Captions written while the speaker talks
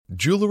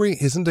Jewelry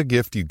isn't a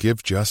gift you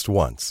give just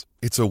once.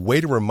 It's a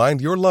way to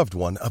remind your loved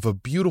one of a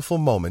beautiful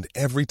moment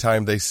every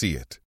time they see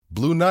it.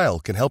 Blue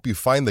Nile can help you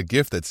find the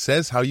gift that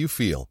says how you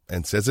feel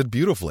and says it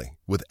beautifully,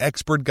 with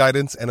expert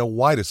guidance and a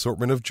wide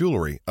assortment of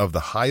jewelry of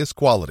the highest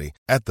quality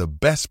at the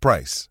best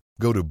price.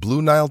 Go to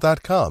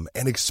BlueNile.com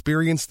and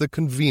experience the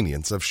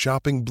convenience of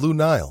shopping Blue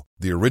Nile,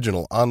 the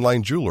original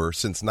online jeweler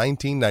since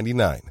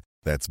 1999.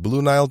 That's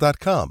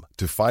BlueNile.com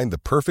to find the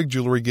perfect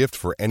jewelry gift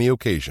for any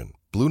occasion.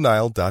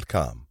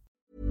 BlueNile.com.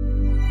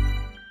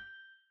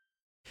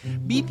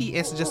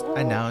 BTS just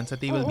announced that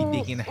they will be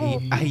taking a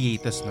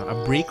hiatus,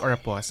 a break or a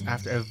pause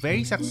after a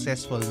very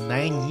successful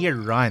 9-year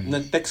run.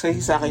 Nag-text kasi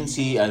sa akin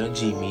si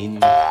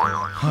Jimin.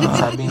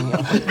 Sabi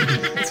niya,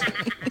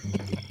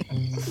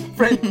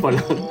 friend pa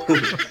lang.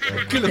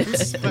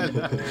 Close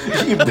pala.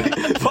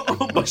 Baka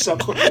mabasa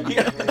ko.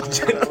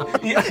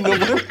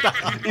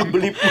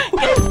 I-blip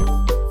mo.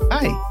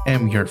 I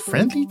am your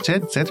friendly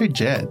Jed Setter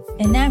Jed.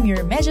 And I'm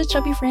your medyo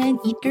chubby friend,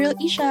 Eat Girl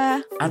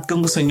Isha. At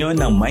kung gusto nyo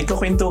ng may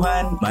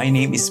kakwentuhan, my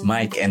name is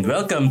Mike and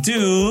welcome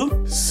to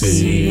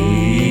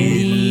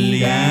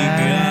Siligang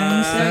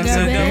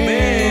sa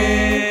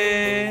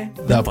Gabi,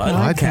 the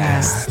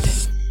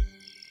podcast.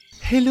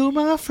 Hello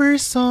mga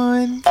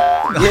person!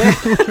 Yeah.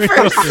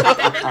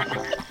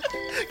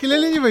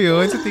 Kilala niyo ba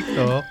yun sa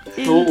TikTok?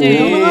 Hindi.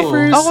 Hello mga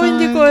person! Ako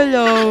hindi ko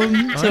alam.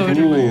 Sorry.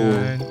 Oo.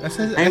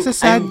 As a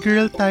sad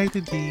girl tayo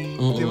today.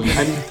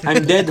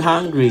 I'm dead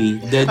hungry.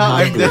 I'm dead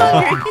hungry.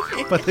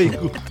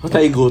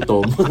 Patay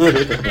gutom.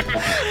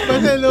 But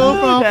hello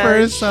mga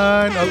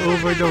person all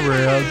over the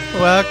world.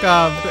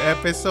 Welcome to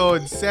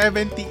episode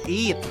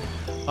 78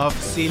 of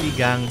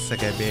Siligang sa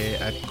Gabi.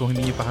 At kung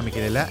hindi niyo pa kami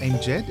kilala, I'm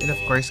Jed. And of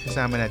course,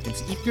 kasama natin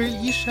si Eat Girl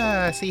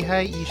Isha. Say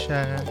hi,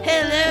 Isha.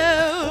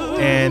 Hello!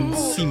 And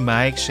si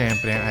Mike,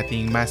 syempre, ang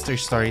ating master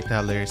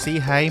storyteller. Say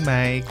hi,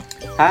 Mike.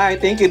 Hi,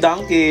 thank you,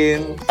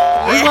 Duncan.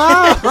 Ay,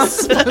 wow!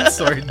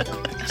 Sponsored.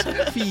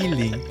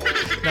 Feeling.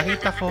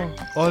 Nakita ko,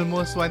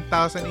 almost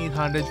 1,800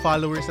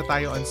 followers na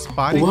tayo on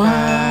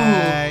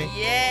Spotify. Wow!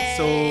 Yay!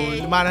 So,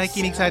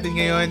 makikinig sa atin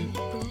ngayon,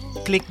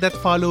 click that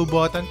follow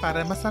button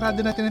para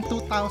masarado natin ng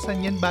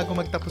 2,000 yan bago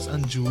magtapos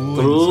ang June.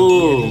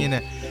 True. So, yan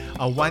na.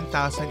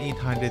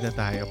 1,800 na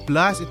tayo.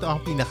 Plus, ito ang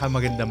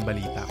pinakamagandang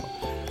balita ko.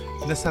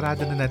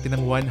 Nasarado na natin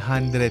ng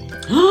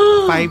 100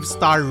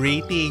 5-star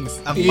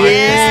ratings ang podcast.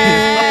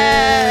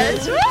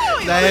 Yes! Woo!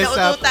 Dahil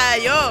sa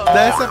tayo.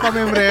 Dahil sa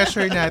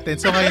pamemreasure natin.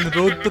 So ngayon,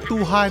 road to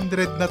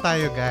 200 na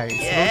tayo, guys.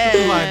 Yes. Road to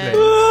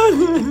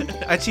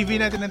 200.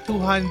 Achieving natin ng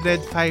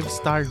 200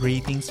 5-star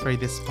ratings for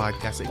this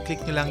podcast. So,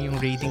 i-click nyo lang yung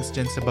ratings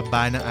dyan sa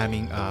baba ng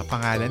aming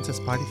pangalan sa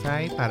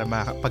Spotify para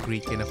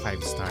makapag-rate kayo ng 5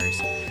 stars.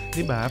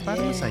 Diba? Para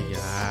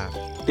masaya.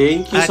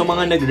 Thank you sa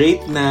mga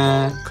nag-rate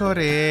na.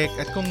 Correct.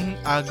 At kung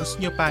gusto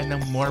nyo pa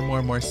ng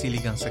more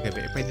Siligang sa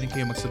Gabi, pwede rin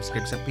kayo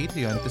mag-subscribe sa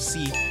Patreon to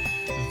see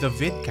the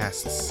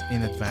vidcasts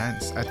in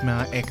advance at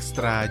mga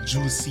extra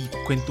juicy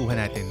kwentuhan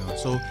natin. No?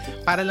 So,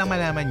 para lang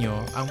malaman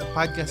nyo, ang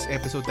podcast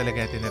episode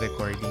talaga natin na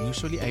recording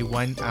usually ay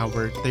 1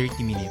 hour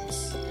 30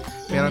 minutes.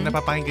 Pero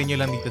napapakinggan nyo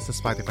lang dito sa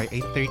Spotify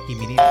ay 30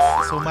 minutes.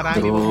 So,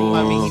 marami pa po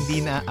kami hindi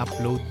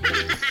na-upload.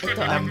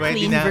 Ito ang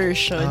clean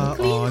version.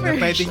 Na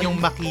pwede nyong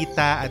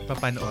makita at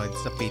papanood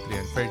sa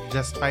Patreon for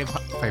just $5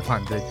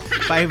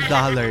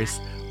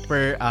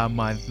 per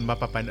month.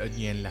 Mapapanood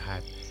nyo yan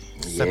lahat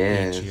sa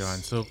Patreon.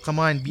 So,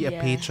 come on, be a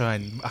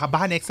patron.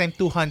 Baka next time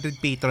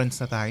 200 patrons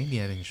na tayo. Hindi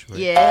na rin sure.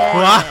 Yes!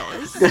 Wow!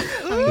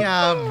 Ang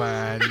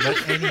yaman. But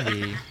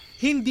anyway,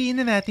 hindi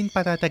na natin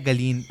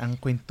patatagalin ang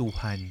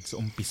kwentuhan sa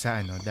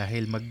umpisa,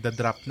 dahil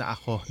magdadrop na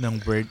ako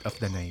ng Word of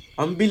the Night.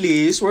 Ang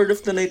bilis, Word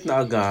of the Night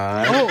na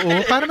agad.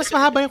 Oo, para mas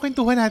mahaba yung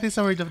kwentuhan natin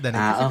sa Word of the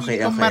Night.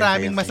 Okay, Kasi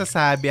maraming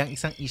masasabi ang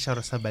isang Isha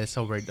Rosabal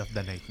sa Word of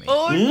the Night na ito.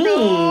 Oh, no!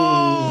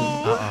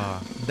 Oo,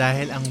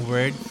 dahil ang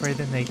word for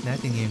the night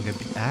natin ngayong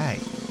gabi ay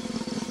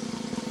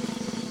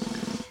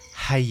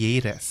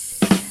hiatus.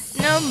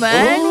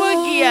 Naman,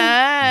 wag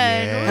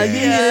yan.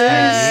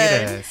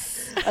 Hiatus.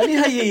 Ano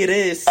yung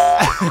hiatus?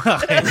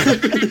 Okay.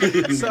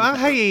 So, ang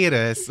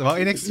hiatus,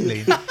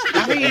 in-explain.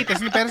 Ang hiatus,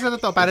 pero sa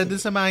totoo, para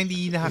dun sa mga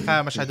hindi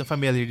masyadong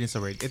familiar din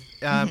sa word, it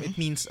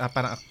means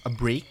parang a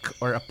break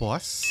or a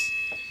pause.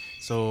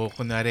 So,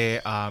 kunwari,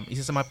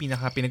 isa sa mga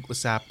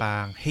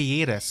pinag-usapang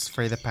hiatus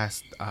for the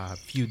past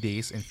few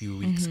days and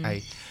few weeks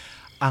ay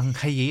ang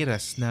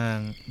hiatus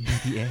ng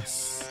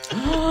BTS.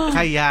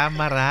 Kaya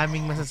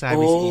maraming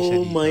masasabi si Isha dito.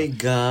 Oh my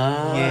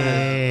God!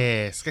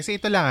 Yes. Kasi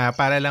ito lang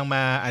para lang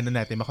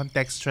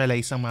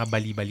ma-contextualize ang mga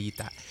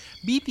bali-balita.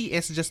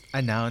 BTS just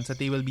announced that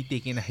they will be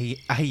taking a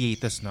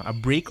hiatus, a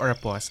break or a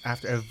pause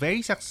after a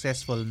very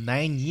successful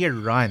 9-year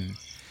run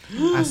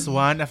as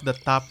one of the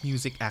top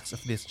music acts of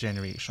this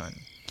generation.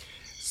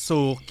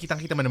 So,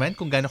 kitang-kita mo naman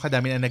kung gaano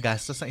kadami na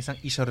nagastos ng isang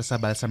Isha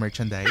Rosabal sa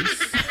merchandise.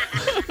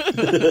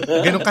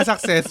 Ganon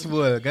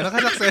ka-successful.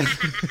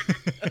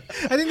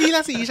 At hindi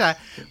lang si Isha.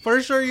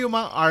 For sure, yung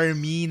mga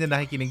army na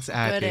nakikinig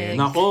sa atin.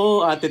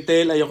 Nako, Ate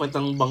Tel, ayoko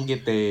itang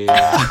banggitin.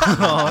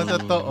 Oo,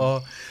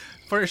 totoo.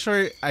 for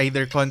sure,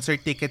 either concert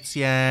tickets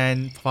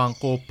yan,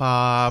 Funko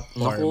Pop,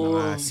 or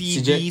mga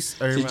CDs.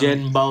 Si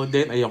Jen Bao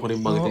din. Ayoko rin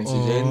bagitin si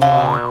Jen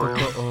Bao.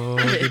 Totoo,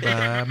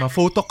 diba? Mga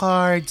photo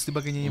cards, diba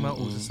ganyan yung mga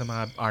uso sa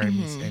mga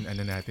armies and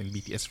natin,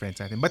 BTS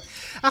friends natin. But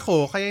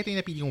ako, kaya ito yung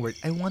napili yung word,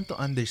 I want to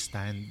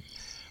understand.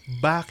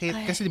 Bakit?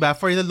 Kasi diba,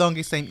 for the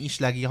longest time,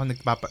 lagi ako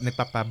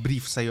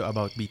nagpapa-brief sa'yo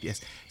about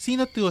BTS.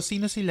 Sino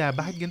sila?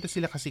 Bakit ganito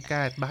sila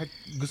kasikat?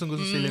 Bakit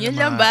gustong-gusto sila Yun ng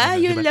lang mga... ba?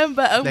 Ano, Yun diba? lang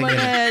ba ang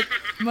Like,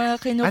 mga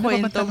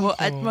kinukwento mo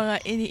at mga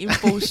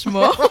ini-impose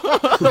mo?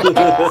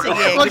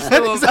 Sige, Huwag gusto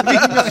mo ba?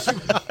 sabihin nyo.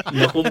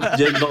 Naku,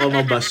 Jen, baka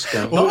mabash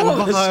ka. Oo,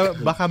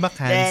 baka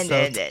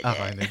ma-cancel. Hindi.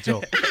 Ako,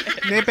 joke.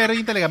 Pero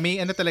yun talaga,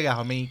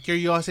 may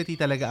curiosity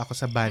talaga ako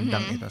sa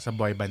bandang ito, sa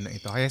boy band na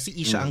ito. Kaya si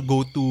Isha ang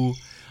go-to.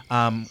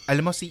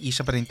 Alam mo, si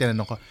Isha pa rin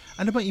tinanong ko,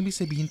 ano bang ibig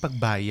sabihin pag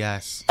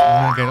bias?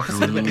 Mga gano'n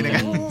kasi naman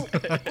ginagamit.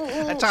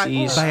 At saka,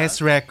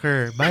 bias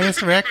wrecker, mga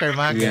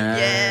gano'n.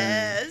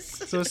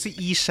 Yes! So, si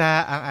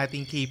Isha ang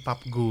ating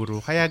K-pop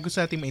guru. Kaya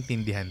gusto natin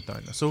maintindihan to.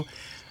 No? So,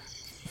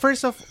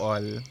 first of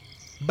all,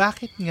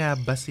 bakit nga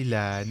ba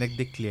sila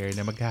nag-declare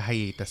na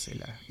maghahiatus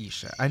sila,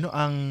 Isha? Ano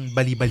ang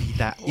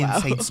bali-balita,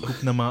 inside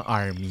scoop ng mga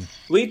army?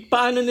 Wait,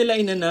 paano nila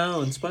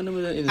in-announce? Ano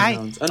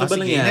ba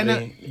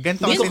nangyari?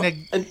 Ganito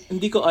kasi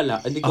Hindi ko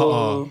ala. Hindi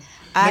ko...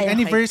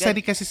 Nag-anniversary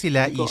kasi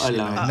sila, Isha.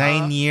 9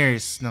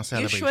 years ng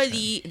celebration.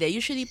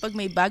 Usually pag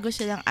may bago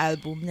silang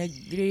album,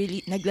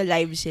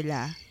 nagla-live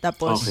sila.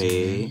 Tapos,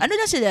 ano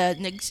na sila,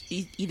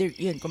 either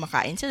yun,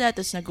 kumakain sila,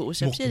 tapos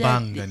nag-uusap sila.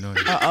 Mukbang, ganun.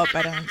 Oo,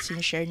 parang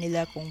sinishare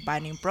nila kung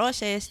paano yung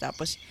process.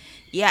 Tapos,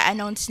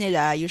 i-announce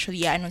nila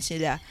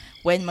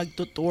when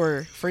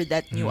magtutour for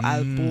that new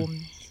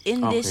album.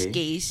 In this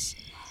case,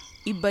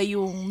 iba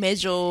yung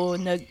medyo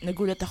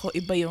nagulat ako,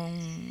 iba yung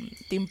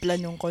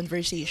timpla nung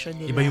conversation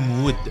nila. Iba yung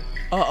mood.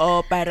 Oo,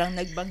 parang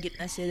nagbanggit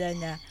na sila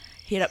na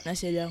hirap na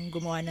silang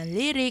gumawa ng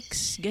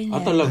lyrics,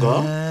 ganyan.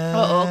 Talaga?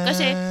 Oo,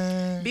 kasi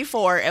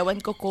before,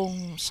 ewan ko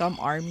kung some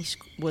armies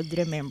would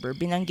remember,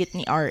 binanggit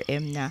ni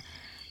RM na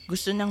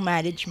gusto ng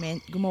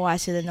management,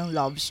 gumawa sila ng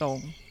love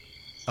song.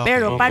 Okay.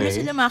 Pero paano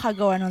sila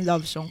makakagawa ng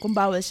love song kung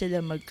bawal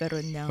sila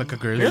magkaroon ng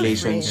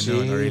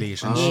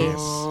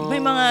relationships?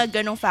 May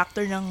mga ganong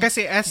factor ng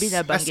kasi as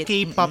binabanggit.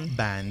 K-pop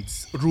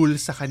bands, rule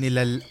sa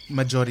kanila,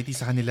 majority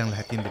sa kanilang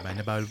lahat yun, diba?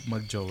 Na bawal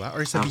magjowa?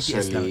 Or sa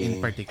BTS lang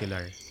in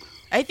particular?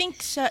 I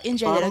think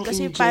in general,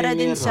 kasi para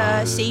din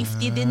sa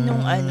safety din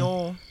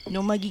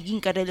nung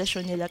magiging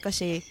karelasyon nila.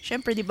 Kasi,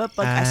 syempre, di ba,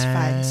 pag as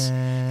fans,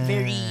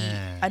 very,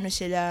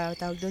 sila,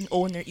 tawag doon,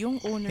 yung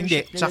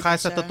ownership. Hindi, tsaka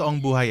sa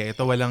totoong buhay,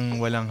 ito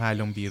walang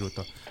halong biro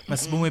to.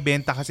 Mas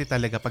bumibenta kasi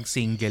talaga pag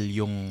single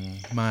yung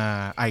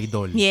mga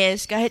idol.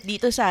 Yes, kahit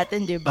dito sa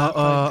atin, di ba?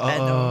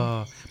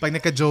 Pag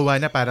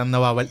nagka-jowa na, parang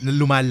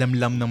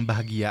lumalamlam ng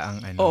bahagya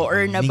ang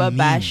or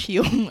nababash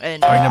yung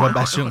Or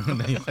nababash yung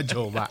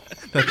ka-jowa.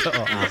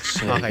 Totoo.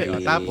 Okay,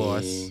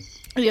 tapos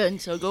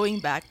yun, so going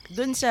back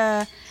dun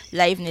sa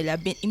live nila,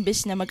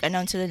 imbes na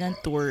mag-announce sila ng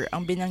tour,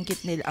 ang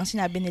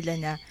sinabi nila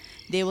na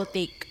they will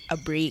take a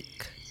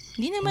break.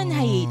 Hindi naman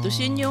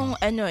hiatus, yun yung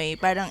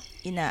parang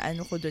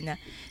inaano ko dun na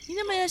hindi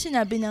naman yung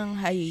sinabi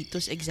ng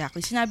hiatus exactly.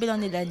 Sinabi lang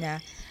nila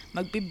na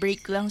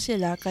magpi-break lang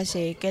sila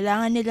kasi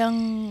kailangan nilang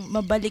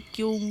mabalik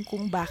yung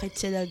kung bakit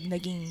sila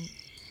naging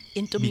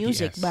into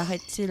music,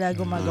 bakit sila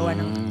gumagawa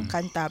ng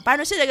kanta.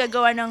 Paano sila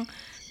gagawa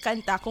ng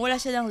kanta kung wala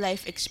silang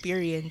life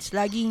experience?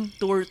 Laging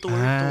tour,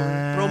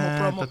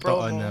 promo.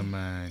 Totoo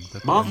naman.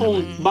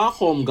 Baka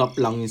home gap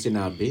lang yung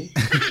sinabi.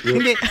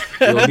 Hindi.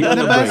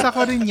 Nabasa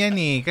ko rin yan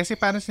kasi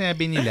parang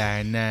sinabi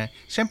nila na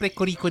syempre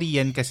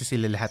Korean kasi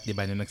sila lahat, di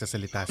ba, nung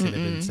nagsasalita sila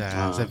dun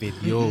sa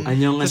video.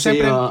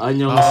 Annyeonghaseyo.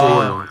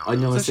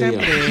 So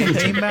syempre,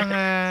 may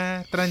mga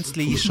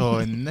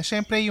translation na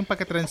syempre yung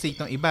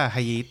pagka-translate ng iba,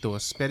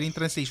 hiatus, pero yung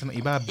translation ng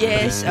iba,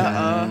 yes,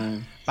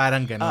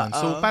 parang ganon.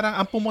 So, parang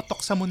ang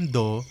pumutok sa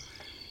mundo,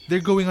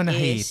 they're going on a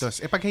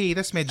hiatus. Pag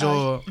hiatus,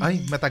 medyo,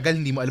 matagal,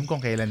 hindi mo alam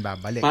kung kailan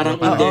babalik. Parang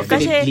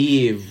indefinite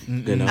leave.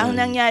 Ang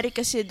nangyari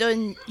kasi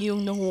doon,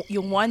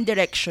 yung One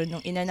Direction,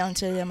 nung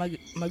in-announce sila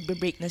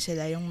magbe-break na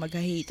sila, yung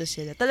mag-hiatus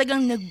sila,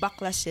 talagang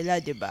nag-backlash sila,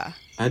 di ba?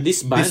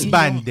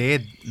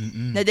 Disbanded.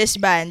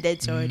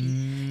 Na-disbanded, sorry.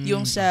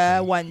 Yung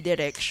sa One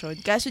Direction.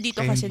 Kaso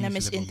dito kasi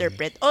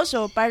na-misinterpret.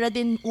 Also, para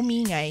din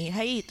umingay,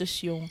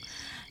 hiatus yung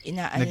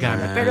inaano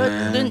nila. Pero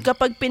dun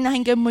kapag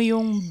pinahinggan mo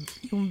yung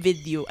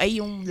video, ay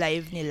yung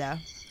live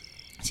nila,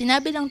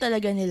 sinabi lang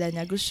talaga nila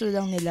na gusto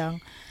lang nilang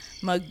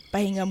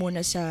magpahinga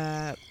muna sa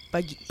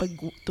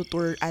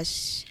pag-tutour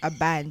as a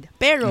band.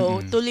 Pero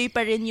tuloy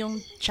pa rin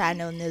yung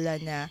channel nila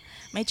na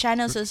may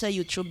channel sa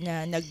YouTube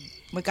na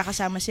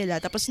magkakasama sila.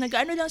 Tapos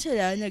nag-ano lang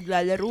sila,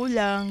 naglalaro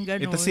lang,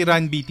 gano'n. Ito si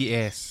Run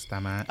BTS,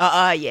 tama?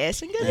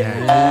 Yes. Ang gano'n.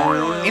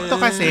 Yeah. Ito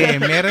kasi,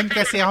 meron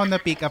kasi ako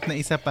na-pick up na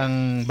isa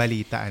pang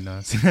balita,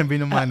 Sinabi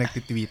ng mga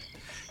nagtitweet.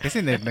 Kasi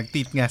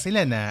nag-tweet nga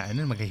sila na,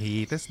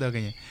 mag-hiatus daw,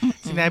 ganyan.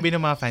 Sinabi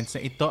ng mga fans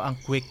na ito ang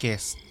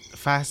quickest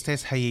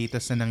fastest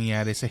hiatus na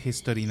nangyari sa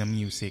history ng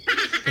music.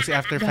 Kasi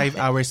after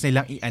 5 hours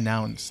nilang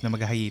i-announce na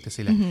mag-hiatus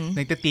sila,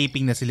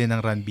 nagtataping na sila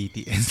ng Run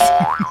BTS.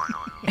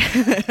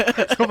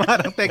 So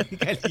parang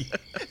technically,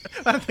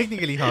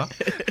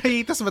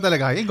 hiatus ba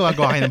talaga kayo?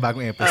 Gumagawa kayo ng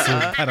bagong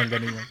episode. Parang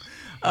ganun yung...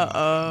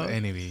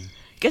 Anyway.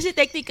 Kasi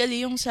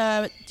technically, yung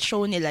sa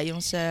show nila,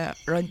 yung sa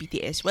Run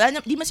BTS,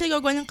 di man sila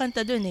gagawa ng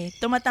kanta dun eh.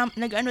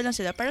 Nag-ano lang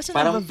sila,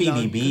 parang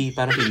PBB.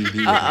 Parang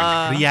PBB.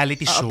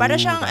 Reality show. Para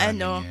siyang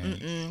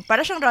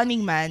para siyang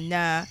Running Man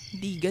na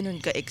di ganun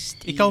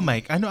ka-extreme. Ikaw,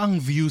 Mike, ano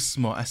ang views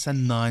mo as a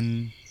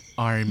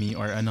non-ARMY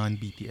or a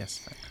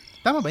non-BTS fan?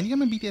 Tama ba? Hindi ka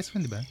man BTS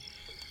fan, di ba?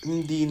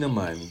 Hindi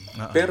naman.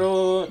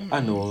 Pero,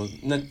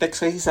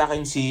 nag-text kasi sa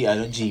akin si,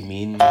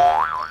 Jimin.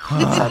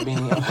 Sabi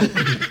niya,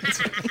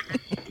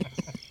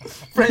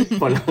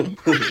 friend pa lang.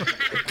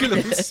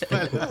 Close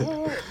pala.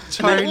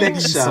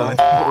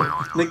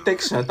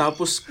 Nag-text siya,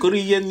 tapos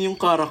Korean yung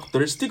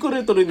characters. Di ko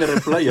rin tuloy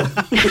na-reply,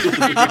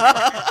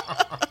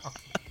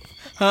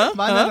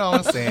 Paano na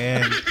ako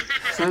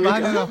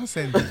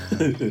send?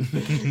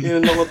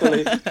 Yun ako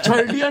tuloy.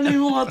 Charlie, ano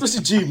yung nga to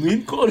si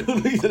Jimin? Kung ano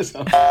na yung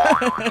sabi.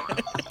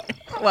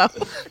 Wow.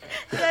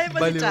 Kaya pa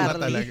si Baliw na Charlie.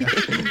 talaga.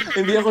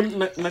 Hindi ako,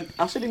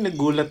 actually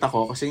nagulat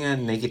ako kasi nga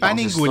nakikita Paano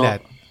ko yung sa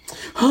gulat?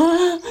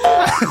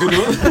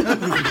 Gano'n?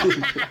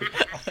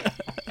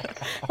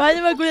 Paano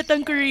magulat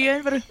ang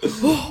Korean? Parang,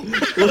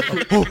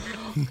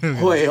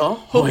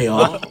 Hoyo.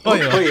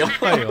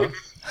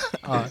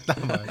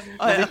 Tama.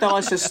 Nakita ko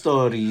sa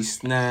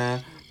stories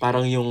na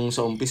parang yung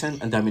sa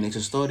umpisan, ang dami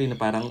nagsa-story na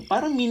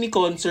parang mini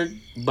concert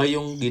ba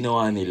yung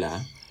ginawa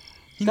nila?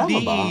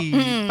 Tama ba?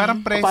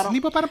 Parang press. Hindi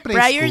ba parang press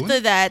prior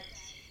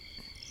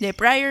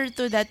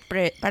to that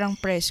parang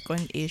press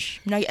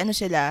con-ish.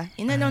 Sila,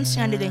 in-announce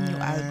nga nila yung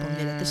new album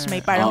nila. Tapos may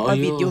parang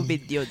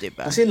pa-video,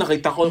 diba? Kasi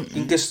nakita ko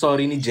yung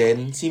story ni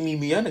Jen, si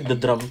Mimi yan,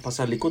 nagda-drum pa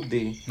sa likod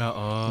eh.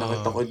 Oo.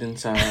 Nakita ko din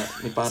sa,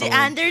 parang... Si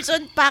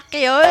Anderson Paak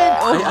yun!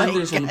 Oh ay,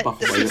 Anderson Paak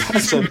ba yun?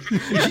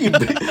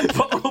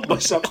 Baka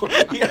mabasa ko.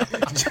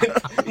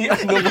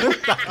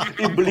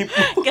 I-blip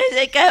mo.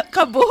 Kasi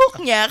kabuhok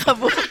niya.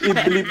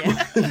 I-blip mo.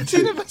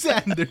 Sino ba si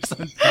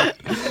Anderson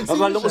Paak?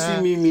 Akala ko si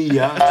Mimi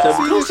yan.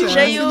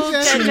 Siya yung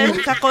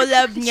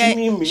kakolab niya. Si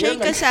Mimi Siya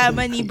yung yan.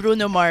 kasama ni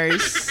Bruno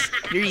Mars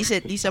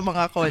recently sa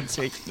mga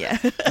concert niya.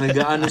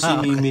 Nag-ano si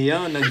Mimi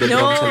yan? Nagda-drum sa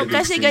No, likod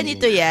kasi si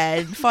ganito Mimi.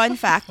 yan. Fun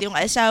fact, yung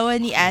asawa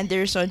ni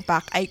Anderson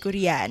Paak ay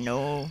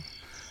Koreano.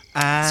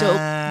 So,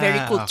 very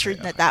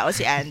cultured na tao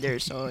si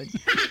Anderson.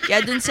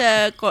 Kaya dun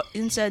sa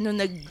nung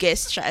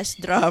nag-guest siya as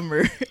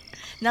drummer,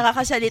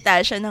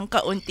 nakakasalita siya ng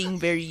kaunting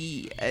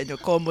very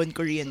common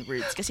Korean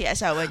words kasi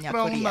asawa niya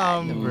Wrong Koreano.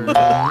 number.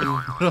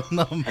 Wrong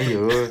number.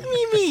 Ayun.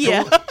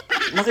 Mimiya.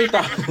 Nakita.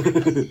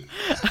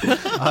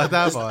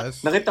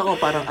 Tapos? Nakita ko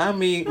parang,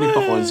 may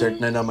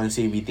pa-concert na naman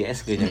si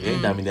BTS, ganyan.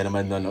 Dami na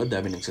naman nanonood,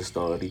 dami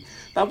nagsa-story.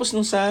 Tapos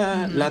nung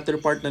sa latter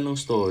part na nung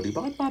story,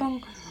 bakit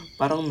parang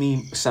may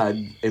sad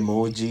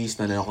emojis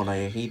na ako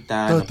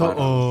nakikita. Totoo. Na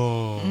parang,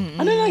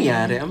 ano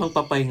nangyari?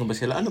 Magpapahinga ba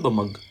sila? Ano ba?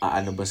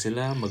 Mag-aano ba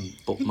sila?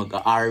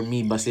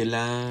 Mag-army ba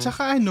sila?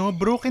 Tsaka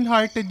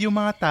broken-hearted yung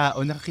mga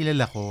tao na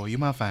kakilala ko,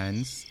 yung mga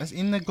fans. As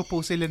in,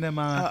 nagpo-post sila ng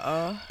mga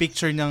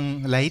picture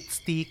ng light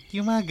stick,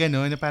 yung mga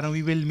ganon, na parang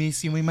we will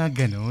miss you, may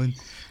mga ganon.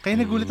 Kaya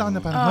nagulat ako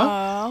na parang,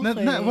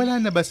 okay. wala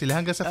na ba sila?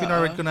 Hanggang sa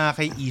finorward ko na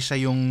kay Isha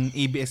yung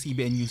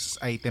ABS-CBN news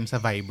item sa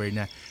Viber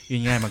na,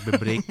 yun nga,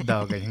 magbe-break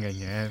daw,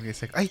 ganyan-ganyan.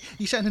 Kasi, ay,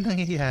 Isha, ano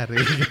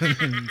nangyayari?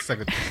 Ganun yung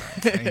sagot ko.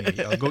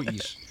 Anyway, go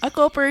Ish.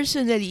 Ako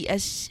personally,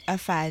 as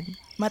a fan,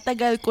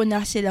 matagal ko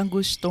na silang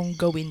gustong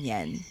gawin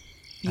yan.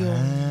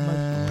 Yung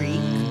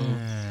mag-break.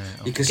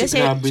 Kasi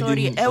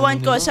sorry,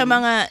 ewan ko sa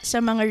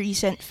mga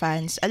recent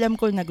fans, alam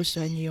ko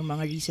nagustuhan niyo yung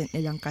mga recent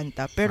nilang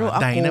kanta. Pero ako,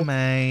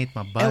 Dynamite,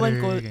 Butter, ewan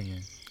ko,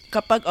 ganyan.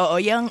 Kapag,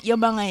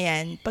 yung mga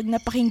yan, pag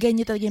napakinggan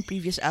niyo talaga yung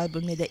previous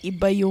album nila,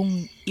 iba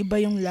yung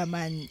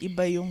laman,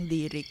 iba yung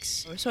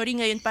lyrics. Sorry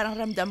ngayon, parang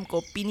ramdam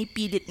ko,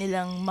 pinipilit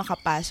nilang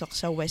makapasok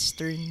sa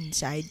western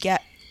side. Kaya,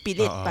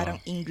 pilit,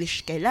 parang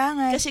English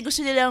kailangan. Kasi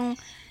gusto nila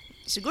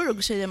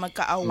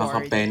magka-award.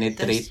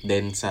 Maka-penetrate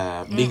din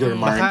sa bigger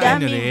market.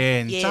 Baka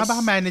rin. Yes. Tsaka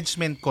baka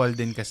management call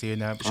din kasi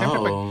yun.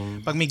 Siyempre,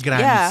 pag may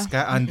Grammys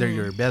ka under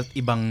your belt,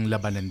 ibang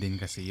labanan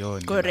din kasi yun.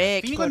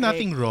 Correct. Diba? Feeling ko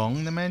nothing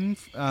wrong naman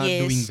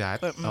doing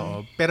that.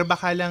 Pero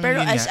baka lang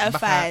Pero yun as nga,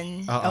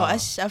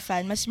 as a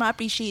fan, mas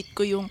ma-appreciate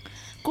ko yung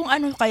kung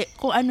ano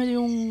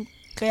yung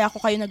kaya ko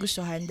kayo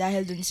nagustuhan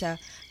dahil dun sa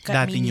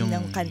meaning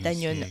ng kanta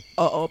nyo.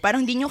 Oo,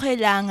 parang di nyo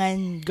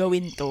kailangan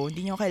gawin to.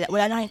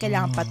 Wala na kayong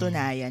kailangan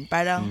patunayan.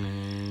 Parang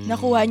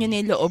nakuha nyo na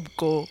yung loob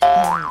ko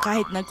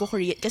kahit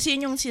nagko-Korean. Kasi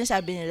yun yung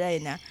sinasabi nila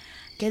na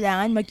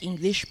kailangan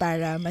mag-English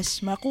para mas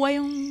makuha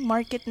yung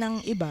market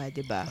ng iba,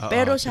 diba?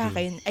 Pero sa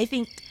akin, I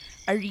think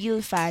a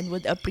real fan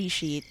would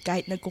appreciate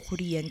kahit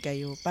nagko-Korean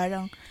kayo.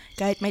 Parang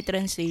kahit may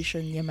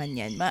translation naman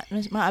yan,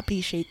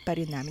 ma-appreciate pa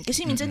rin namin.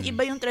 Kasi minsan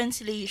iba yung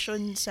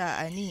translation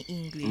sa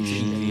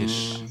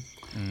English.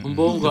 Ang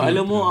bongga.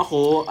 Alam mo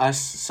ako, as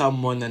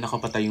someone na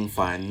nakapatay yung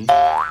fan,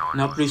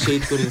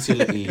 na-appreciate ko rin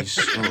sila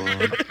Ish. Oo.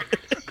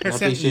 Kasi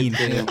ang Na-appreciate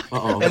ko init. yung,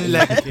 oo. Ang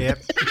lagkit.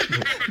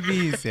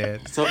 Visit.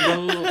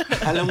 Sobrang,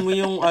 alam mo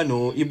yung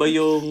iba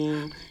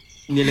yung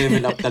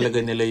nilevel up talaga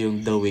nila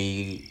yung the way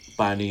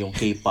paano yung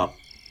K-pop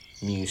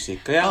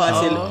music. Kaya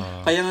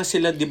nga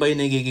sila 'di ba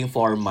yung nagiging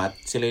format,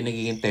 sila yung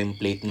nagiging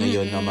template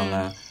ngayon ng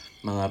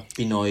mga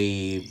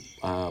Pinoy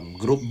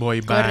group, Boy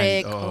band.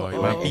 Correct. Oo, Oo.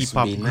 yung mga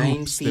P-pop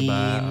groups, SB19,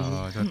 diba?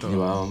 Oo, totoo. Di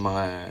ba?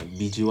 Mga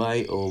BGY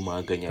o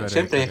mga ganyan. Correct,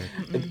 Siyempre,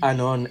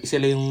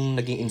 sila yung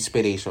naging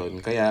inspiration.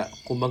 Kaya,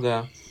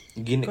 kumbaga,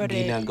 Correct.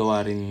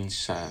 ginagawa rin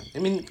siya. I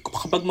mean,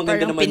 kapag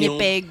maganda Parang naman yung...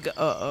 pinipeg.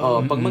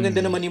 Oo. pag maganda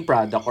naman yung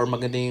product or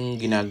maganda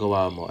yung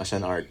ginagawa mo as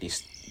an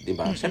artist, di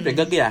ba? Siyempre,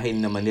 gagayahin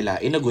naman nila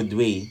in a good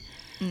way.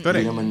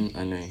 Correct. Hindi naman,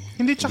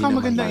 Hindi, tsaka naman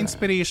maganda para-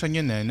 inspiration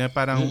yun na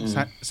parang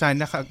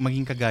sana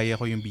maging kagaya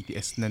ko yung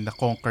BTS na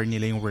na-conquer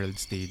nila yung world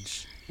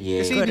stage.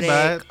 Yes. Kasi di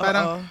ba, Correct.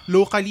 parang Oo.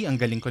 locally, ang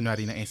galing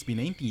kunwari ng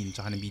SB19,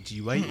 tsaka ng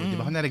BGY, di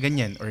ba kunwari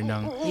ganyan, or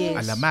ng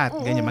Yes.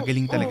 Alamat, ganyan,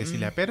 magaling talaga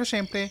sila. Pero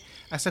syempre,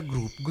 as a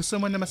group, gusto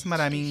mo na mas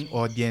maraming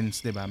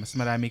audience, di ba? Mas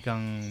marami kang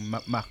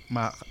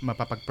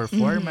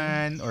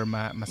mapapag-performan or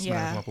mas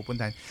marami kang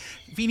mapupuntahan.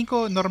 Feeling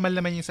ko, normal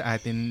naman yung sa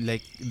atin,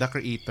 like, the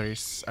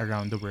creators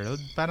around the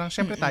world. Parang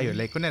syempre tayo,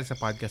 like, kunwari sa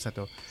podcast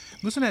na to,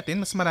 gusto natin,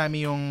 mas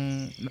marami yung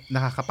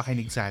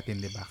nakakapakinig sa atin,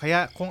 di ba?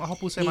 Kaya, kung ako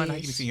po sa mga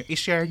nakikinig sa inyo,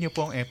 i-share nyo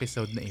po ang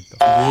episode na ito.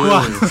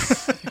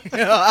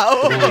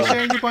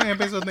 I-share niyo po ang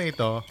episode na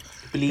ito.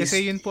 Please.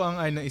 Kasi yun po ang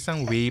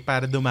isang way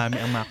para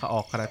dumami ang mga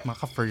ka-okra at mga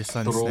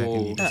ka-fursons True. natin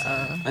dito.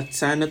 At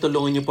sana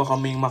tulungan niyo po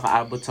kaming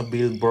makaabot sa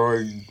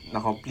Billboard.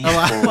 Nako, please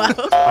Wow. po.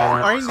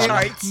 Or hindi,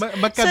 Charts.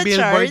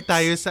 magka-billboard Sa charts.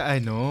 tayo sa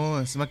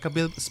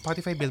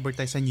Spotify billboard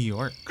tayo sa New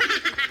York.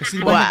 Kasi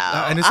diba,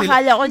 Wow. sila,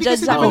 Akala ko hindi dyan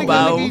kasi sa diba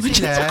Cubao. naglagay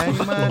sila, yung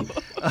mga,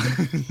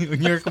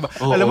 New York Cubao.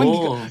 Oo. Alam mo,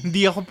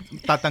 hindi ako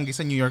tatanggi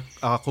sa New York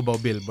Cubao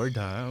billboard,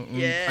 ha?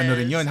 Yes. Ano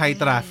rin yun, high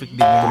traffic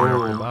din yung New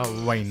York Cubao.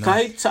 Why not?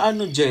 Kahit sa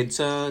Jed,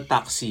 sa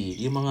taxi,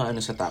 yung mga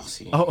sa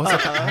taxi. Oo, sa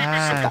taas.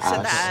 Sa taas. Sa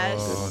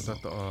taas. Oo,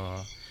 totoo.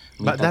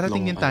 May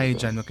Darating din tatlong tayo ano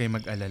dyan, huwag kayong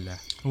mag-alala.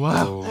 Wow.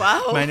 Oo.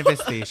 Wow.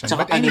 Manifestation.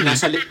 Tsaka But anyway,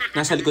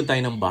 nasa likod tayo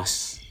ng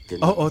bus.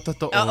 Ganun. oo,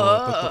 totoo. Oo.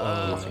 Totoo.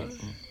 Okay.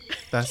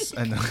 Tapos,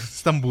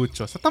 sa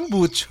Tambucho. Sa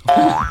Tambucho.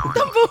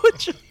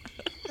 Tambucho.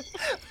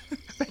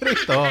 Pero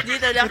ito,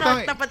 Dito lang,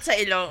 tapat sa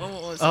ilong.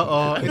 oo,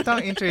 ito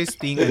ang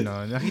interesting,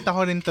 nakita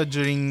ko rin to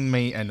during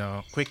my,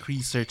 quick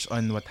research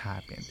on what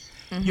happened.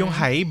 Yung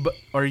Hybe,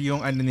 or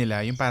yung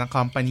nila, yung parang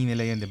company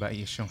nila yun, di ba?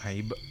 Is yung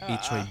Hybe,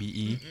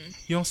 HYBE.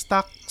 Yung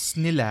stocks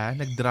nila,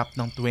 nag-drop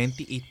ng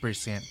 28%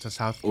 sa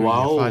South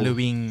Korea Wow.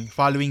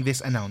 following this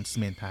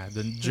announcement, ha?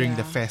 During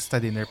the Festa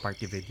dinner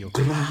party video.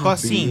 Grabe.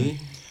 Causing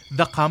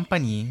the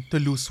company to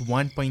lose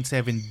 $1.7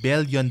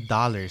 billion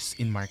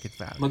in market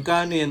value.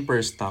 Magkano yan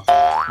per stock?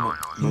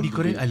 Hindi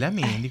ko rin alam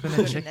eh. Hindi ko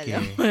na-check eh.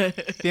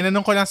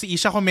 Tinanong ko lang si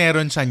Isha kung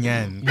meron siya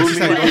niyan. Kasi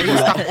sabi ko,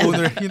 yung stock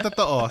owner, yung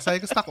totoo,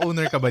 sabi ko, stock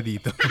owner ka ba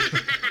dito?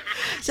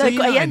 Sabi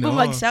ko, yun ang ayan,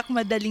 bumagsak,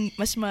 madaling,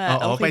 mas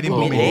Oo, okay pwedeng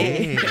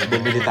bumili.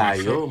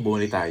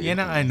 Bumili tayo.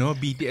 Yan ang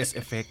BTS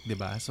effect, di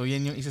ba? So,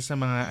 yan yung isa sa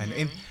mga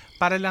And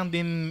para lang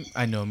din,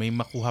 may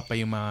makuha pa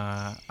yung mga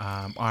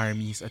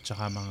armies at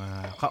saka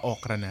mga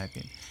ka-okra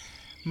natin.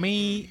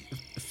 May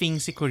thing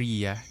si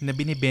Korea na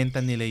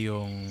binibenta nila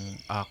yung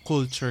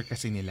culture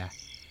kasi nila.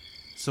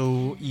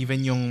 So,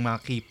 even yung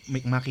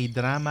mga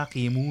K-drama,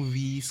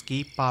 K-movies,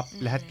 K-pop,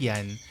 lahat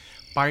yan,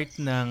 part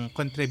ng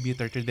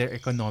contributor to their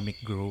economic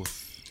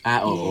growth.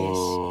 Oo.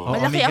 Oo,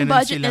 Malaki may ang ganun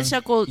budget silang- na sa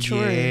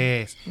culture.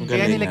 Yes. Ang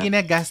Kaya galing nila nga.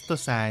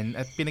 ginagastosan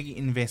at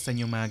pinag-i-investan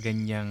yung mga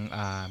ganyang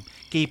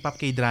K-pop,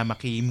 K-drama,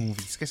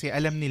 K-movies. Kasi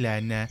alam nila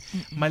na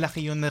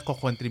malaki yung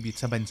nako-contribute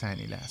sa bansa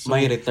nila. So,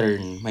 May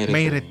return.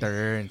 may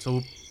return.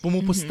 So,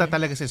 pumupusta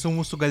talaga sila.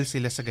 Sumusugal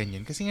sila sa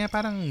ganyan. Kasi nga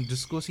parang,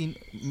 Diyos ko,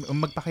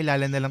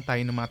 magpakilala na lang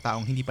tayo ng mga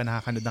taong hindi pa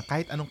nakakanood ng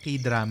kahit anong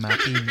K-drama,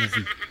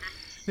 K-movie.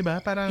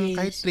 Diba? Parang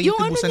kahit train Yung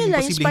to Busan, nila,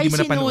 yung imposible hindi mo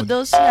spicy napanood.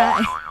 noodles na.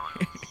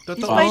 Totoo.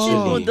 Yung spicy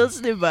Oh. noodles,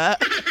 di ba?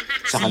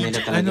 Sa kanila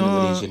talaga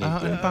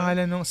originate. Ano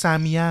pangalan nung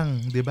Samyang,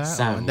 di ba?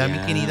 Samyang. Ang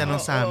daming kinita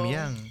ng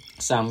Samyang.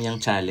 Samyang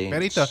challenge.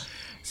 Pero ito,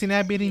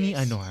 sinabi rin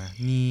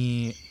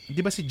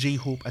di ba si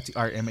J-Hope at si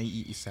RM ay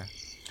iisa?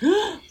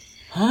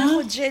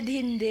 Ako, Jed,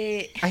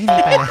 hindi. Ay,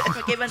 hindi pala.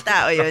 Magkibang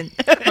tao yun.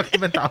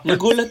 Ibang tao.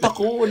 Nagulat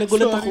ako.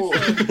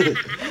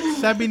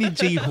 Sabi ni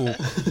J-Hope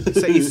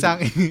sa isang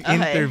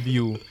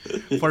interview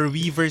for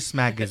Weavers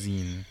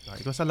magazine.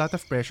 It was a lot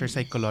of pressure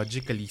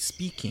psychologically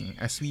speaking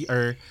as we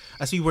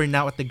were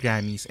now at the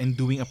Grammys and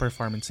doing a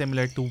performance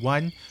similar to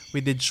one we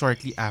did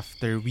shortly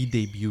after we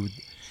debuted.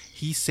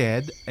 He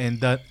said, and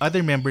the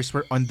other members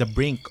were on the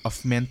brink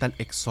of mental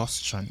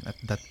exhaustion at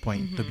that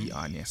point, to be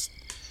honest.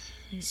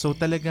 So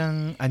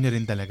talagang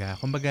rin talaga.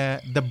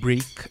 Kumbaga, the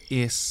break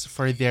is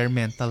for their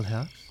mental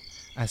health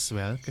as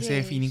well.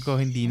 Kasi feeling ko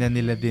hindi na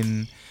nila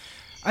din,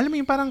 alam mo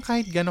yung parang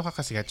kahit gano'n ka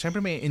kasikat, syempre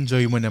may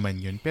enjoy mo naman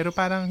yun. Pero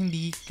parang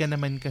hindi ka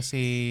naman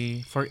kasi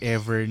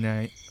forever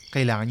na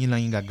kailangan yun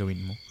lang yung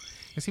gagawin mo.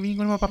 Kasi feeling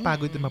ko na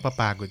mapapagod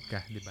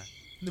ka, di ba?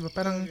 Di ba?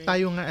 Parang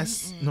tayo nga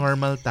as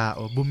normal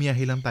tao,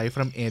 bumiyahe lang tayo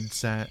from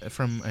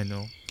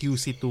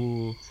QC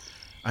to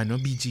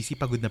BGC,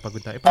 pagod na pagod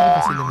tayo. Paano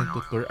ba sila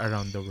nagtutour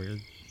around the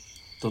world?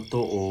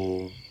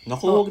 Totoo.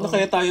 Naku, huwag na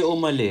kaya tayo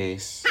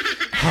umalis.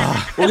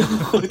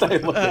 Huwag tayo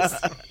umalis.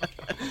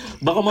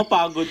 Baka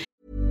mapagod.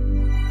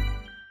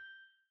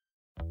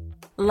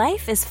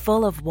 Life is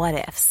full of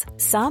what-ifs.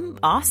 Some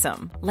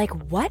awesome, like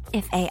what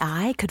if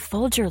AI could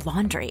fold your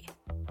laundry?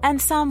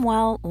 And some,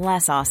 well,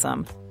 less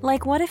awesome,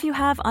 like what if you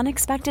have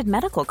unexpected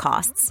medical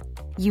costs?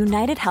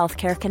 United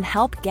Healthcare can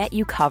help get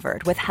you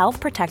covered with Health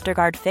Protector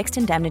Guard fixed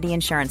indemnity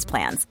insurance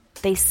plans.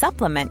 They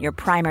supplement your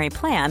primary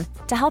plan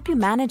to help you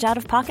manage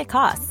out-of-pocket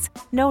costs.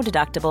 No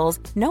deductibles,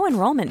 no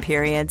enrollment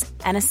periods,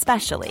 and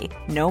especially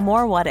no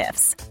more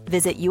what-ifs.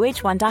 Visit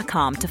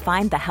uh1.com to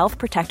find the Health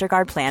Protector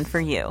Guard plan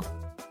for you.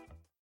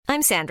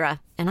 I'm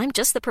Sandra, and I'm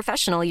just the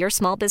professional your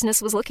small business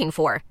was looking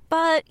for.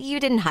 But you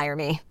didn't hire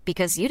me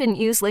because you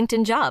didn't use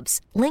LinkedIn Jobs.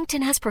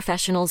 LinkedIn has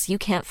professionals you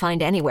can't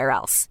find anywhere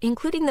else,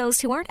 including those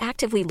who aren't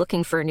actively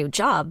looking for a new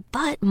job,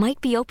 but might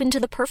be open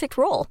to the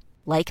perfect role,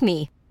 like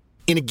me.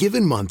 In a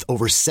given month,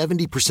 over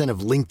 70%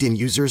 of LinkedIn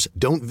users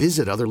don't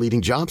visit other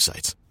leading job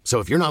sites. So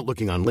if you're not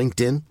looking on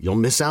LinkedIn, you'll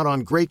miss out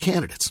on great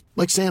candidates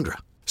like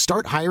Sandra.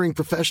 Start hiring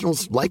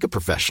professionals like a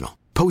professional.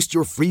 Post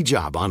your free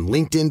job on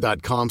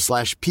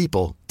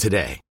linkedin.com/people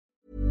today.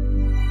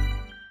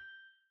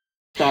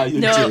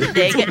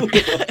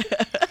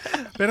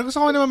 Pero gusto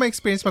ko naman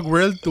ma-experience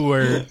mag-world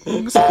tour.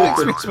 Gusto ko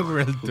ma-experience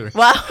mag-world tour.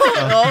 Wow,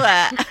 oo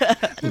nga.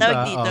 Tawag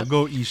dito.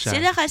 Go, Isha.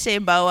 Sila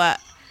kasi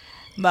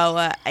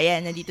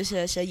ayan, nandito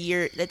sa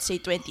year, let's say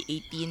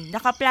 2018,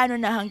 nakaplano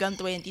na hanggang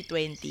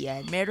 2020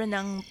 yan. Meron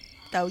ng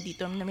tawag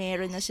dito,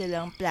 meron na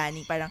silang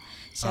planning, parang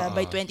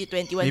by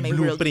 2021 may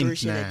world tour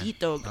sila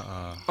dito.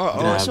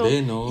 Grabe, so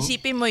no?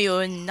 isipin mo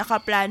yun,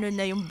 nakaplano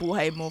na yung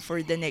buhay mo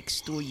for the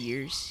next 2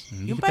 years.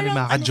 Hindi yung ka parang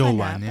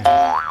makajowa niya.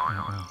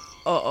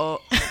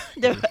 Oo.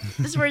 Diba?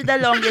 Tapos for the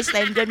longest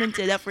time, ganun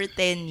sila for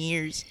 10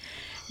 years.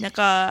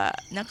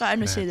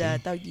 Sila,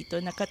 tawag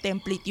dito,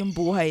 naka-template yung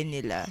buhay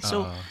nila.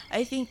 So,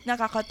 I think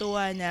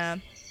nakakatuwa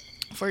na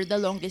for the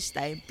longest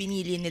time,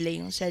 pinili nila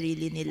yung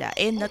sarili nila.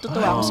 And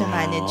natutuwa ako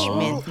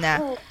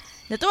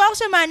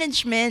sa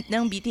management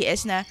ng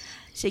BTS na,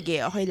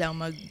 sige, okay lang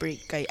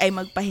mag-break kayo,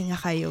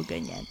 magpahinga kayo,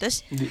 ganyan.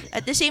 Tapos,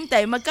 at the same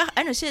time,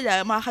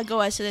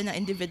 makakagawa sila ng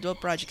individual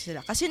projects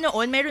sila. Kasi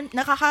noon,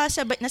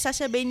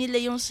 nasasabay nila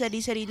yung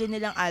sarili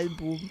nilang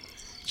album,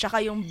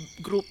 tsaka yung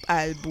group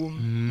album.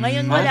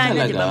 Ngayon, wala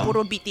na, di ba?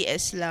 Puro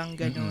BTS lang,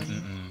 ganun.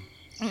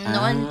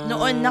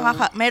 Noon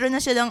meron na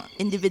silang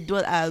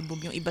individual album,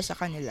 yung iba sa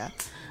kanila.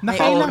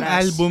 Nakailang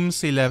album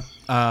sila,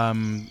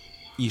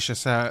 Isha,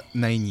 sa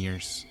 9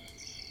 years?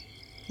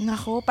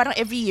 Nako, parang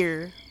every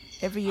year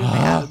may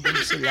album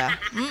sila.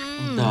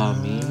 Ang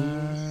dami.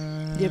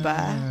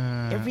 Diba?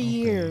 Every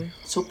year.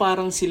 So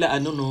parang sila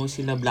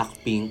sila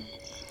Blackpink,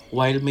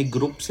 while may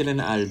group sila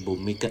na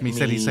album, may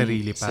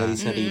sarili-sarili pa.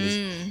 Sarili-sarili.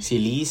 Si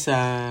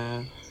Lisa.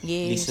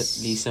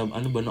 Yes. Lisa,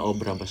 ano ba na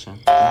obra ba siya?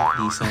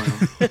 Lisa.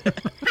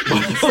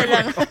 Isa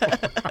lang.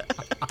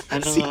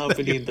 Ano nga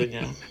apelido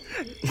niya?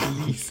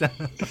 Lisa.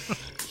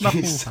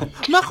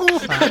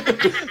 Makuha.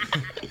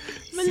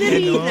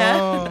 Malarina.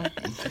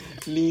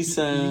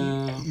 Lisa.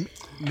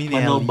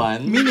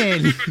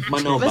 Minelli.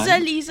 Manoban. Basta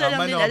Lisa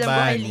lang din alam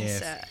mo kay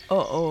Lisa. Yes.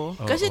 Oo.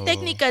 Kasi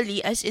technically,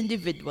 as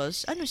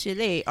individuals,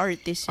 sila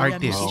artist sila,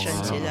 musician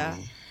sila.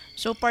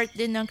 So, part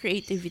din ng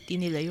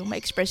creativity nila, yung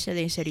ma-express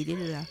nila yung sarili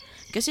nila.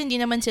 Kasi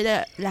hindi naman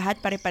sila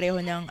lahat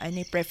pare-pareho ng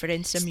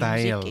preference sa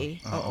style.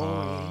 music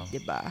Oo,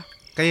 diba?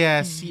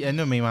 Kaya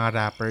may mga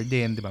rapper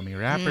din, diba? May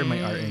rapper,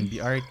 may R&B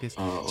artist.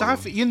 Tsaka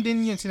yun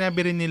din yun,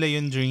 sinabi rin nila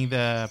yun during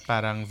the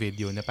parang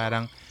video na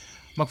parang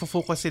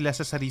magfo-focus sila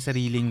sa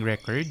sarili-sariling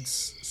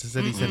records, sa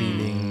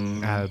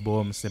sarili-sariling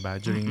albums, diba?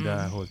 During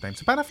the whole time.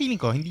 So parang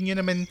feeling ko, hindi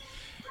naman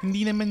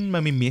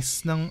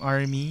mamimiss ng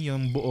ARMY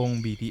yung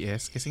buong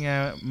BTS kasi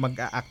nga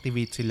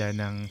mag-a-activate sila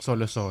ng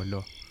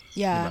solo-solo.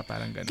 Yeah. Diba?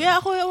 Parang ganun.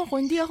 Kaya ako,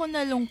 hindi ako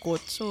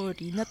nalungkot.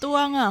 Sorry.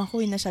 Natuwa nga ako.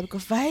 Nasabi ko,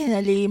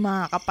 finally,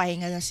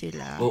 makakapahinga na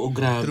sila. Oo,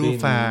 grabe.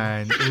 True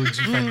fan. OG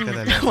fan ka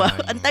talaga.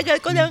 Wow. Ang tagal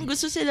ko lang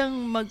gusto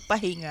silang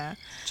magpahinga.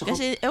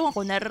 Kasi,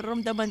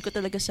 nararamdaman ko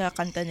talaga sa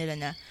kanta nila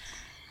na,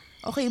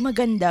 okay,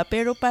 maganda,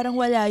 pero parang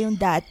wala yung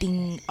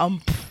dating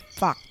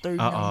factor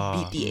ng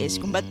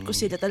BTS kung ba't ko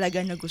sila talaga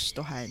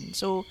nagustuhan.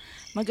 So,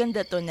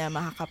 maganda to na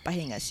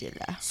makakapahinga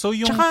sila. So,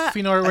 yung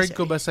finorward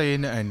ko ba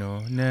sa'yo na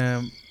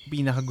na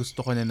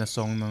pinakagusto ko na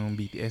song ng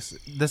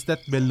BTS, does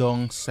that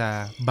belong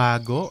sa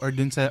bago or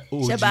dun sa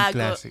OG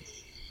classic?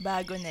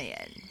 Bago na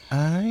yan.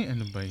 Ay,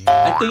 ano ba yan?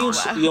 Ito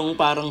yung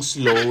parang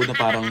slow na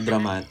parang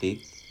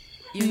dramatic.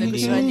 Yung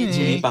nagustuhan ni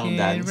Jay. Pang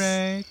dance.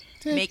 Right.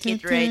 Make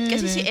It Right.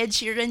 Kasi si Ed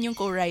Sheeran yung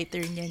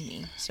co-writer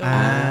niyan So,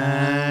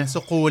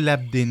 so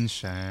collab din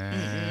siya.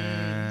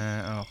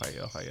 Okay.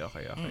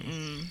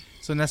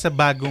 So nasa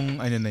bagong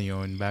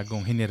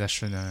bagong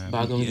henerasyon na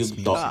bagong BTS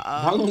yugto. music.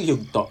 Bagong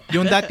yugto.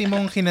 Yung dati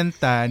mong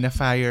kinanta na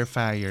Fire,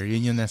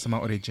 yun yung nasa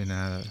mga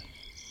original.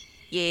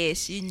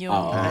 Yes, yun yung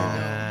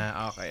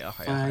okay.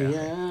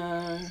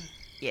 Fire.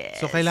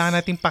 Yes. So,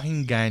 kailangan nating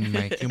pakinggan,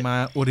 Mike, yung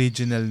mga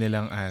original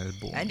nilang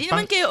album. Hindi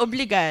naman kayo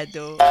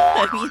obligado.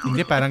 I mean,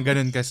 Hindi, parang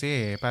ganun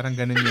kasi. Parang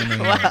ganun yun.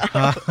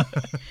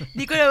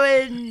 Hindi ko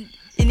naman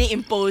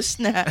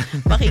ini-impose na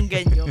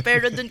pakinggan nyo.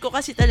 Pero doon ko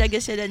kasi talaga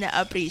sila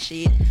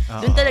na-appreciate.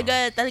 Doon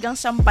talagang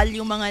sampal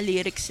yung mga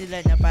lyrics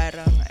sila na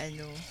parang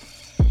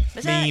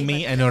basta,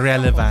 may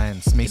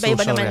relevance. May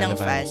iba-iba social naman ng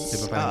relevance. fans.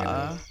 Diba, parang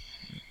ganun?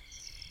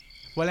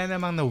 Wala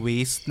namang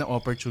na-waste na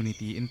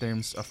opportunity in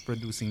terms of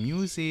producing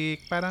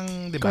music.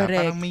 Parang, di ba?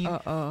 Correct. Parang may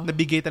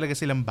nabigay talaga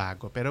silang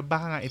bago. Pero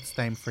baka nga it's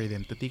time for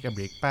them to take a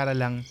break para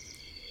lang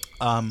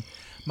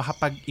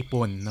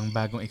makapag-ipon ng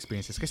bagong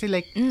experiences. Kasi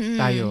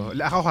tayo,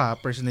 ako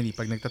personally,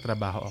 pag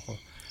nagtatrabaho ako,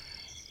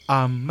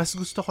 mas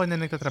gusto ko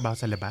na nagtatrabaho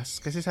sa labas.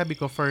 Kasi sabi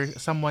ko, for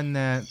someone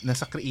na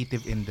nasa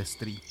creative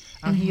industry,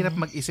 ang hirap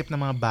mag-isip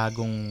ng mga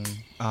bagong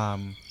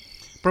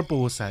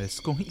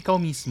proposals kung ikaw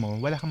mismo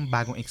wala kang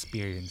bagong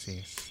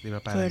experiences, 'di ba?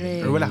 Parang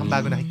or wala kang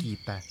bagong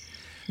nakikita.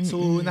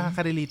 So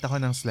nakaka-relate ako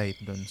ng slight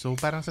doon. So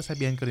parang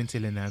sasabihan ko rin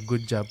sila na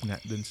good job nga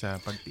doon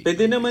sa pag-take.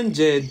 Pwede naman,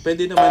 Jed.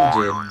 Pwede naman.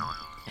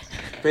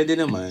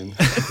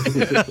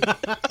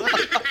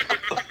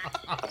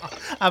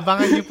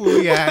 Abangan niyo po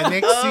yan.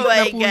 Next week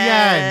na po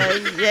yan.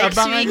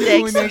 Abangan niyo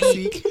po next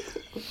week.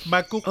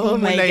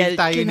 Magkukumo live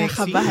tayo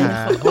next week.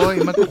 Hoy,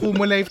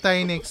 magkukumo live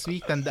tayo next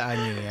week. Tandaan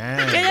niyo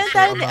yan. Kailan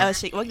tayo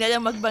wag na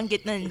lang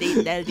magbanggit ng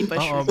date dahil di pa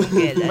sure kung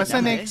kailan.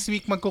 Basta next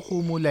week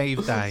magkukumo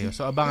live tayo.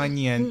 So abangan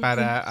niyo yan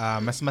para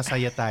mas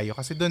masaya tayo.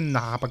 Kasi doon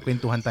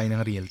nakakapagkwentuhan tayo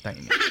ng real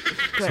time.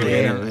 So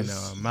yan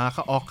ang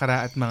mga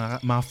ka-okra at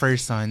mga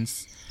first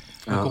sons.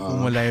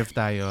 Magkukumo live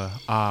tayo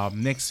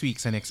next week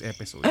sa next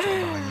episode. So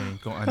abangan niyo yun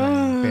kung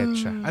anong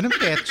petsa. Anong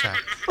petsa?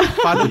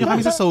 Follow niyo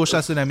kami sa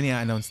socials. So namin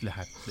i-announce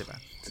lahat. Diba?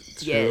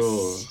 Yes.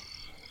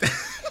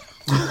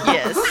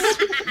 Yes.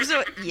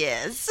 So,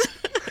 yes.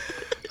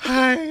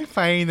 Hi,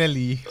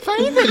 finally.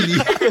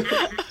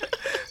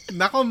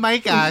 Nako,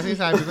 Mike,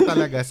 sabi ko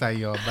talaga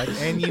sa'yo. But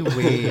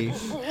anyway.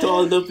 To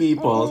all the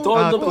people. To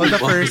all the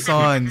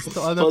persons.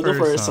 To all the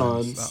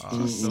persons.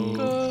 So,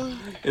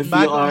 if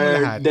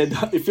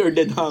you're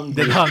dead hungry.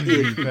 Dead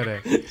hungry,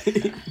 correct.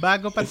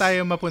 Bago pa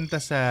tayo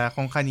mapunta sa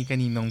kung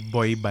kani-kaninong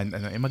boy band,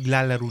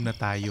 maglalaro na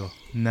tayo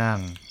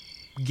ng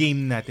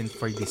game natin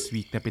for this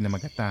week na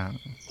pinamagatang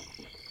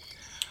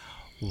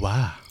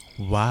Wow,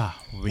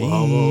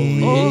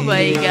 Win. Oh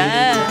my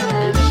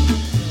God.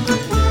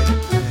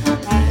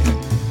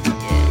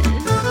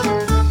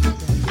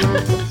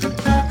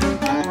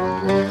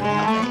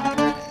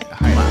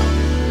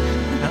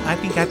 Ang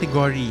ating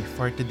category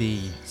for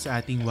today sa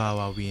ating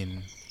Wawa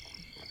Win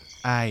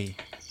ay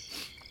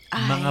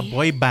mga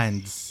boy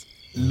bands,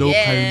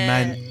 local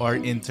man or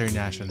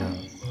international.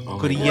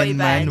 Korean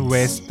man,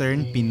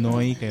 Western,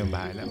 Pinoy, kayo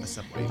bahala.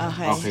 Basta boy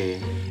band. Okay.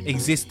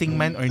 Existing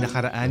man or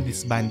nakaraan,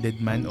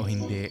 disbanded man o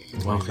hindi.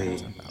 Okay.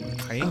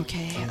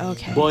 Okay.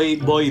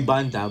 Boy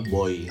band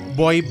boy.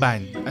 Boy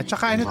band. At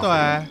saka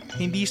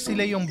hindi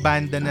sila yung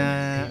banda na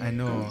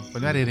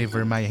kunwari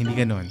River Maya, hindi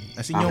ganon.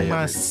 As in yung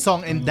mga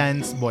song and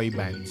dance boy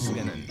bands,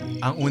 ganon.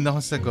 Ang una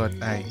kong sagot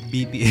ay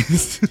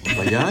BTS.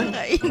 Ba yan?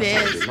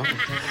 Ines.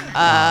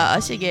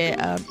 Sige.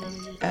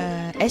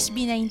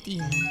 SB19.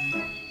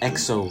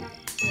 EXO.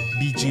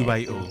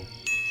 BGYO.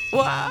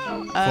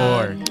 Wow.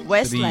 4,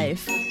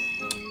 Westlife.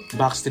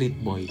 Backstreet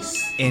Boys.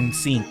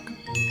 NSYNC.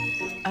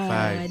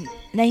 5,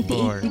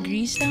 98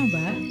 degrees na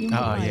ba?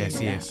 Oo,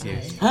 yes.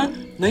 Ha?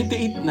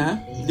 98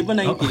 na? Di ba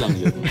 90 lang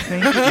yun?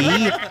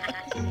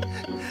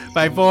 98.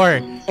 5,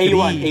 4,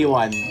 3.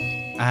 A1.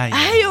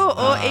 Ay,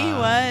 oo,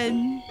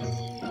 A1.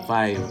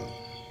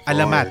 5.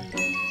 Alamat.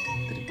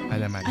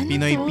 Ano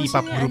Pinoy to?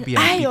 P-pop group yan.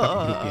 P-pop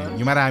group yan.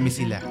 Yung marami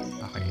sila.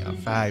 Okay,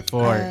 5,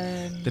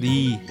 4,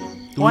 3,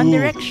 2. One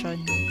Direction.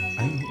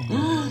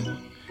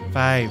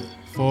 Ay, 5,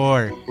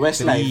 4,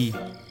 Westlife.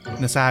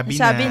 3. Nasabi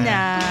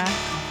na.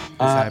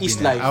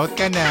 Eastlife. Out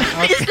ka na.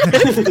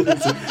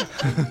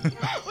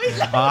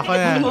 Ako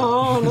na.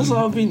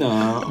 Nasabi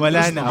na.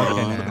 Wala na.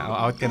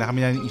 Out ka na.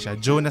 Kami na ni Isha.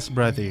 Jonas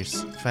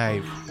Brothers.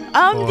 5,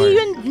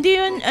 4. Hindi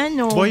yun,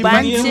 Boy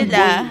band band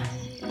sila.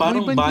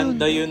 Parang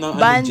banda yun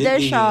ng Banda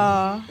siya.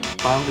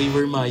 Parang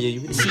River Maya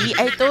yun. See,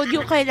 I told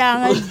you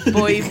kailangan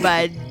boy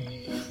band.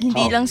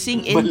 Hindi lang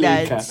sing and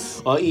dance.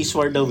 East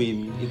for the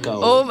win.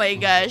 Ikaw. Oh my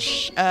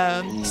gosh.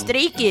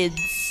 Stray Kids.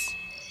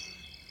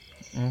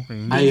 Okay.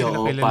 Ay, Hindi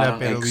oo. kilala, Parang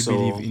pero we EXO.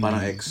 believe in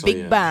Parang you. EXO. Big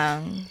yan.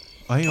 Bang.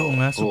 Ay, oo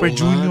nga. Super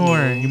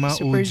Junior. Yung mga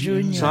Super OG.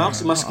 Junior. Shucks,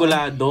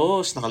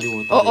 Masculados.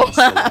 Nakalimutan. Oo.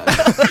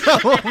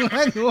 Oo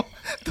nga, no?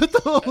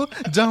 Totoo.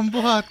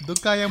 Jumbo Hotdog.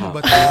 Kaya mo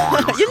ba ito?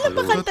 Yun na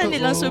ba kanta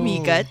nilang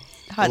sumikat?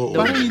 Hotdog.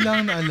 Parang yun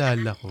lang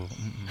naalala ko.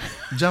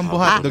 Jumbo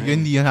Hotdog.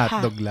 Yun, hindi yung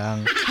hotdog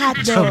lang.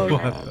 Jumbo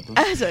Hotdog.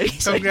 Sorry.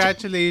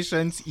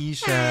 Congratulations,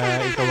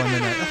 Isha. Ikaw ang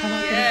nanalo.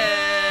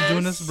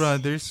 Jonas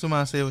Brothers,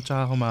 sumasayaw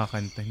tsaka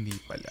kumakanta. Hindi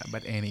pala.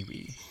 But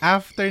anyway.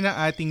 After ng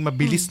ating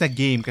mabilis na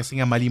game, kasi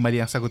nga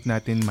mali-mali ang sagot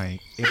natin, Mike,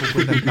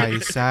 pupunta tayo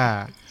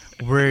sa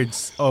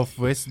Words of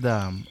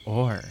Wisdom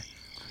or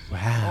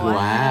Wow.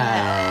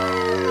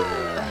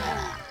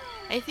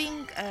 I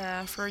think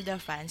for the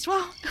fans,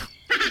 wow,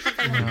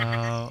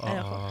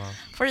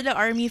 For the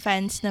ARMY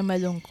fans na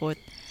malungkot,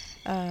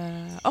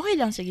 okay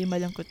lang, sige,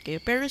 malungkot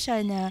kayo. Pero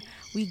sana,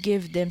 we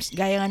give them,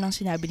 gaya nga ng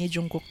sinabi ni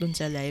Jungkook dun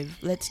sa live,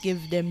 let's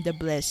give them the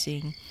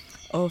blessing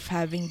of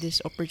having this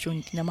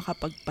opportunity na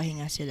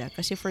makapagpahinga sila.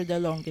 Kasi for the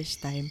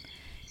longest time,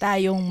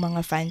 tayong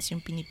mga fans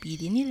yung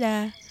pinipili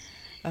nila.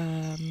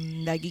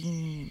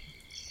 Laging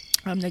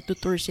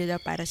nagtutour sila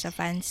para sa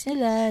fans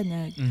nila,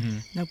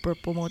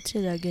 nagpo-promote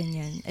sila,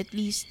 ganyan. At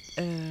least,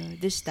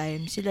 this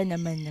time, sila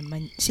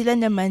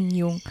naman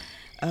yung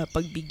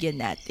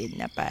pagbigyan natin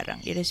na parang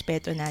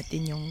irespeto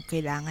natin yung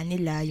kailangan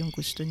nila, yung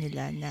gusto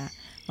nila na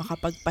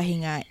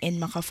makapagpahinga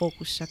and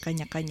makafocus sa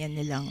kanya-kanya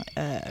nilang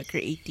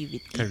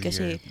creativity. Career.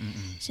 Kasi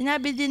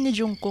sinabi din ni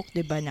Jungkook,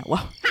 'di ba, na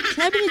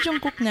sinabi ni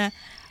Jungkook na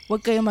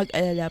huwag kayong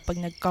mag-alala pag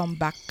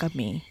nag-comeback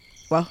kami.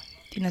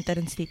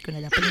 Tinatranslate ko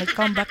na lang. Pag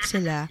nag-comeback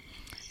sila,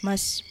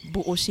 mas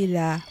buo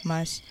sila,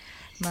 mas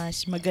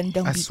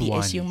magandang As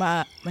BTS one. yung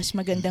mas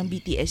magandang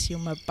BTS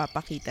yung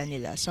mapapakita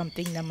nila.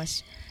 Something na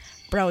mas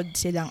proud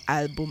silang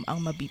album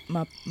ang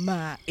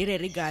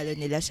ireregalo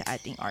nila sa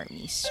ating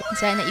armies. So,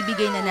 sana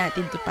ibigay na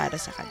natin to para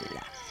sa kanila.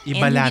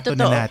 Ibalato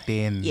na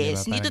natin.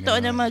 Yes, hindi totoo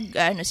na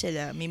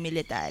sila, may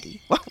military.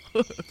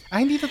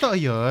 Hindi totoo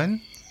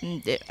yun?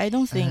 Hindi, I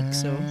don't think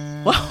so.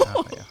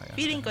 Okay.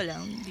 Feeling ko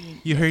lang.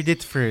 You heard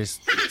it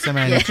first sa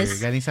manager. Yes.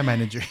 Galing sa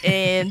manager.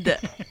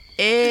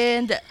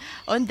 And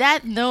on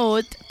that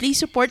note, please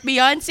support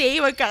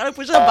Beyonce. Magkakaroon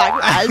po siya ng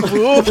bagong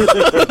album.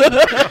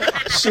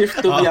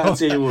 Shift to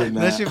Beyonce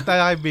muna. Na-shift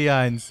tayo kay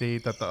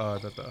Beyonce. Totoo.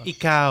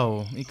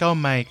 Ikaw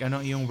Mike, ano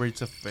yung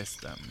words of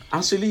wisdom?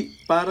 Actually,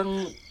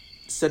 parang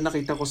sa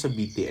nakita ko sa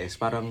BTS,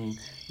 parang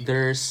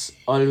there's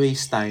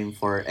always time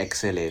for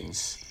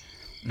excellence.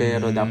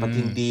 Pero dapat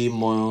hindi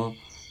mo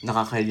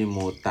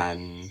nakakalimutan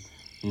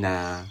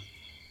na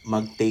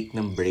mag-take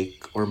ng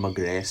break or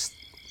mag-rest.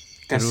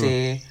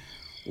 Kasi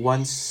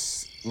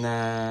once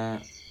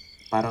na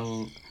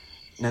parang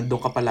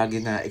nandun ka palagi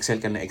na excel,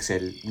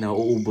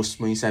 nauubos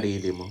mo yung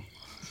sarili mo.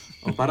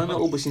 Parang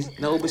naubos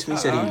mo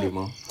yung sarili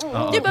mo.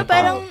 Di ba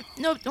parang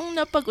nung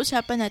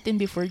napag-usapan natin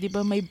before, di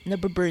ba may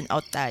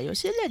nababurnout tayo?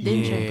 Sila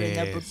din syempre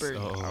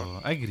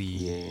nababurnout.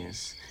 Agree.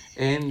 Yes.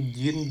 And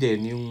yun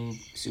din yung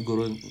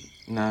siguro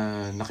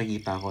na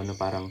nakikita ko na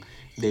parang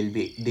they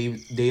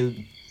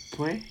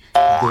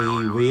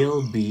will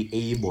be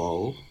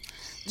able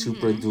to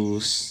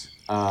produce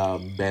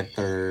a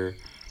better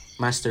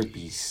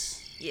masterpiece.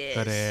 Yes.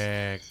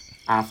 Correct.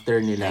 After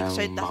nilang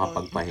Excited ako.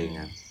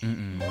 makapagpahinga.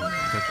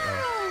 Totoo.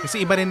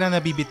 Kasi iba rin na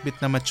nabibitbit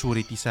na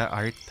maturity sa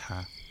art,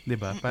 ha? 'Di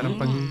ba? Parang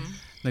pag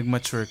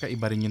nag-mature ka,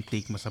 iba rin yung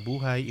take mo sa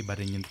buhay, iba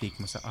rin yung take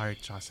mo sa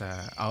art, tsaka sa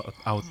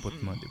output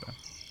mo, 'di ba?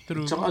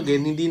 True. Tsaka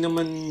again, hindi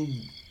naman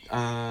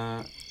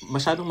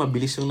masyadong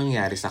mabilis yung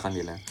nangyari sa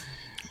kanila.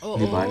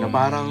 Di ba? Na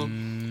parang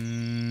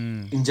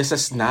in just a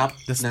snap,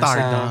 the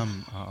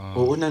stardom.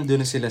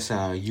 Nandun na sila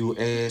sa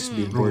US,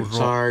 Billboard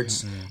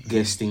charts,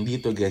 guesting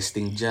dito,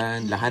 guesting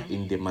dyan, lahat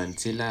in demand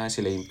sila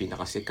yung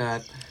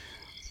pinakasikat.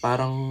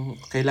 Parang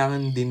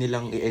kailangan din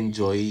nilang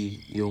i-enjoy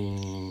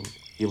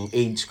yung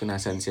age kung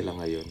nasaan sila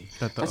ngayon.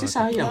 Totoo, kasi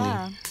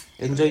sayang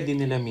enjoy din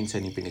nila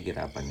minsan yung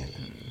pinaghirapan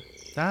nila.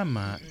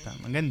 Tama.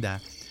 Ang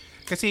ganda.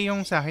 Kasi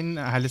yung sa akin,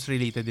 halos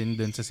related din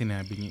dun sa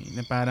sinabi niyo.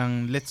 Na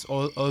parang, let's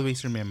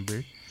always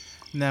remember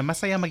na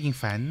masaya maging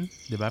fan.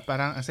 Diba?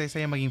 Parang,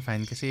 saya maging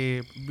fan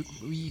kasi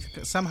we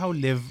somehow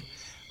live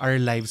our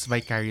lives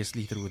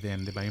vicariously through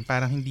them. Diba? Yung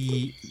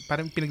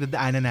parang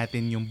pinagdadaanan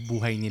natin yung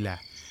buhay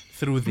nila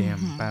through them.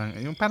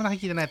 Parang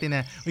nakikita natin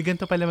na,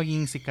 ganito pala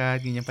maging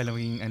sikat, ganyan pala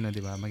maging,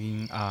 diba?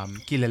 Maging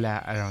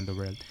kilala around the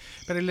world.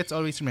 Pero let's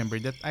always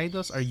remember that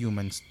idols are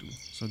humans too.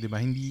 So, di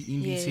ba,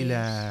 hindi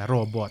sila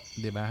robot,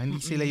 di ba? Hindi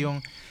sila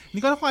hindi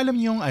ko kung alam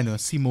yung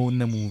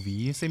Simone na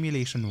movie, yung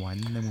Simulation 1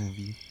 na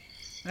movie.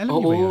 Alam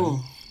niyo ba yun?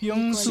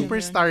 Yung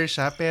superstar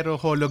siya, pero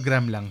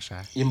hologram lang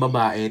siya. Yung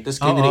babae, tapos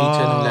kinrate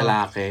siya ng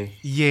lalaki.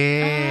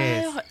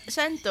 Yes!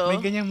 Saan to?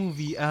 May ganyang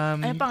movie.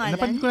 Ano pangalan?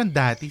 Napanood ko lang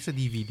dati sa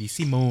DVD,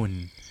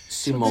 Simone.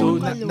 So,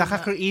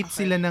 nakaka-create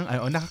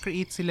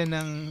sila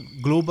ng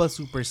global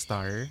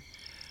superstar.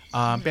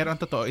 Pero ang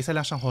totoo, isa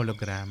lang siyang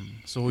hologram.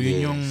 So,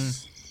 yun yung...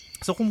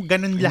 So, kung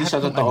ganun hindi lahat...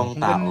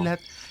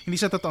 Hindi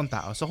siya totoong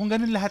tao. So, kung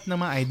ganun lahat ng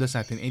mga idols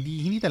natin,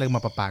 hindi talaga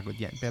mapapagod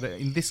yan. Pero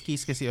in this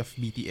case kasi of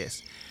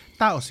BTS,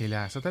 tao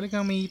sila. So,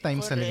 talagang may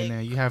times talaga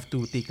na you have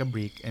to take a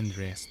break and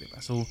rest. Diba?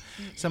 So,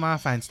 sa mga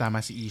fans,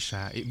 tama si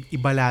Isha,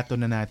 ibalato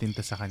na natin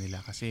to sa kanila.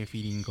 Kasi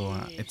feeling ko,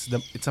 it's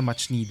a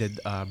much needed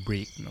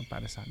break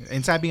para sa kanila.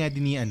 And sabi nga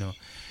din ni,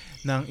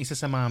 ng isa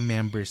sa mga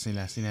members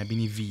nila, sinabi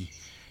ni V,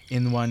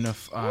 in one of,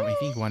 I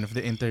think one of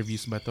the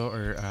interviews ba to,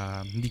 or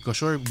hindi ko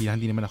sure, bilang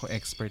hindi naman ako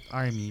expert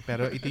ARMY,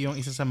 pero ito yung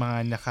isa sa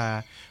mga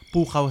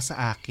nakapukaw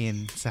sa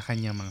akin sa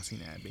kanyang mga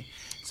sinabi.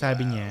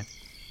 Sabi niya,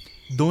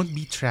 don't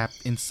be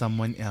trapped in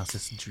someone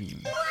else's dream.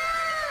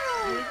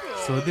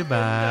 So,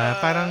 diba,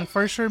 parang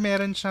for sure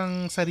meron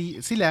siyang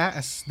sila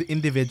as the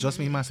individuals,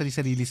 may mga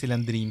sarili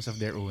silang dreams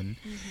of their own.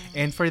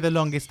 And for the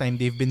longest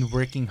time, they've been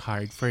working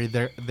hard for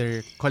their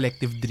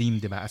collective dream,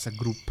 diba, as a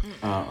group.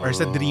 Or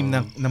sa dream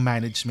ng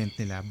management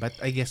nila. But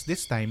I guess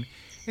this time,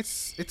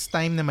 it's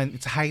time naman,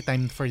 it's high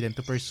time for them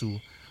to pursue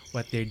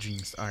what their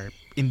dreams are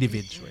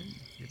individually,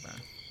 diba?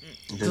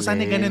 So,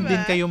 sana ganun din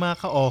kayo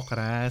mga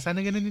ka-okra.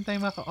 Sana ganun din tayo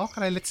mga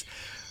ka-okra. Let's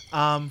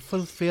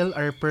fulfill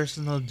our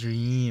personal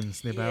dreams,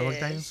 di ba? Huwag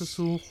tayong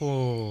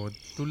susuko.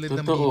 Tulad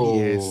ng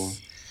BTS.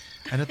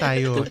 Ano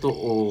tayo?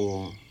 Totoo.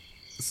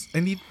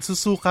 Hindi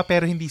susuka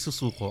pero hindi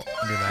susuko,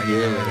 di ba?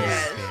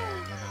 Yes.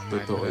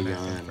 Totoo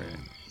yan.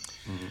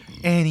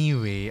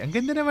 Anyway, ang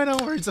ganda naman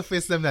ng words of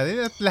wisdom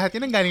natin. At lahat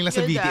yun ang galing lang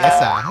sa BTS,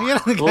 Yan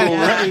ang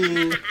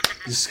galing.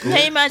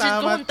 Na-imagine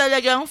ko kung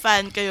talagang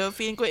fan kayo,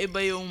 feeling ko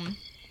iba yung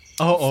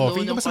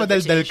feeling ko mas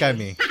madaldal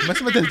kami.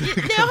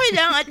 Hindi, okay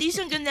lang. At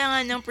least ang ganda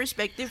nga ng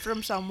perspective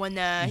from someone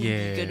na hindi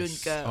ganun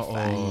ka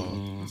fan.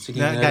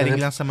 Sige, galing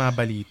lang sa mga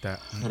balita.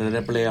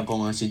 Re-replyan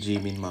ko nga si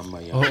Jimin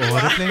mamaya.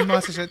 Replyan mo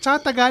kasi siya.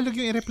 Tsaka Tagalog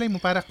yung i-reply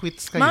mo para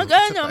quits kayo.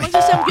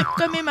 Magsasamgip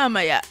kami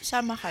mamaya.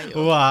 Sama kayo.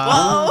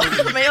 Wow.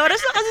 May oras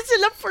na kasi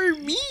sila for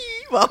me.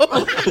 Wow.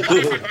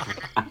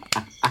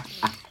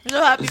 So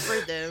happy for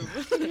them.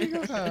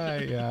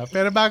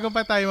 Pero bago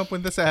pa tayo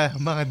mapunta sa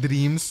mga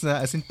dreams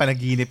na as in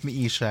panaginip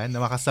ni Isha na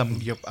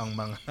makasamgyup ang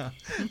mga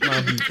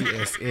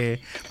BTS,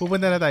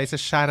 pupunta na tayo sa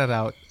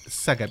shoutout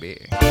sa gabi.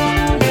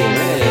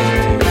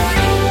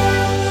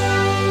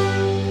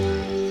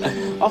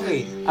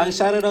 Okay, ang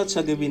shoutout sa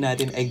gabi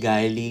natin ay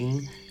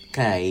galing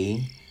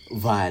kay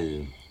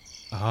Val.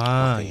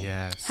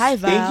 Yes. Hi,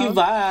 Val. Thank you,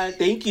 Val.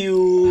 Thank you.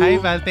 Hi,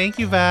 Val. Thank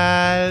you,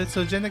 Val.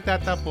 So, dyan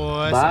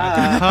nagtatapos.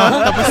 Bye.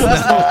 Tapos na.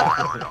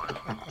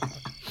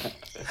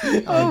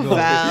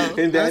 Val.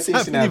 Hindi,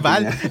 sabi ni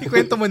Val?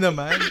 Ikwento mo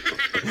naman.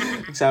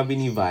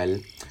 Sabi ni Val,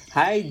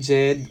 Hi,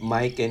 Jed,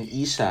 Mike, and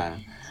Isha.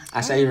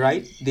 As I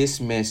write this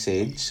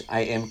message,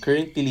 I am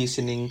currently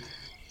listening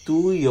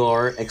to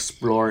your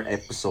Explore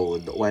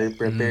episode while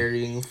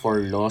preparing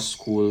for law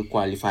school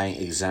qualifying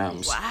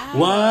exams.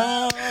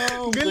 Wow!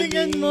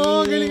 Galingan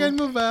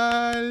mo,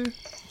 Val.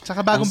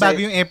 Tsaka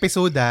bagong-bago yung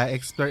episode,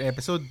 Explore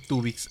episode,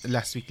 2 weeks,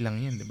 last week lang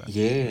yun, di ba?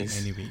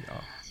 Yes. Anyway,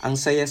 Ang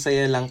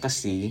saya-saya lang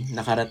kasi,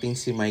 nakarating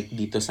si Mike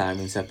dito sa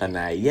amin sa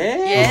Tanay.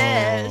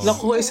 Yes!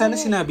 Naku, sana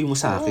sinabi mo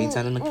sa akin.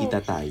 Sana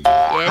nakita tayo.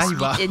 Yes,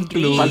 meet and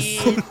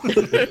greet.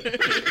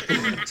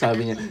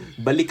 Sabi niya,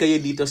 balik kayo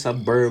dito sa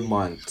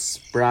Vermont.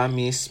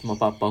 Promise,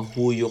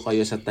 mapapahuyo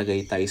kayo sa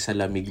Tagaytay sa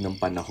lamig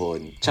ng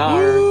panahon.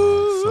 Char!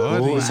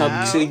 Sorry. Sabi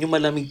ko sa inyo,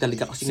 malamig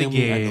talaga kasi nga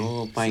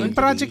pine trees.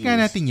 Project nga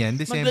natin yan.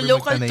 December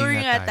mag-local tour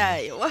nga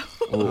tayo.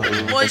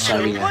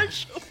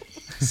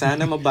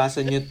 Sana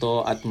mabasa nyo to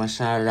at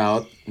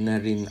ma-shoutout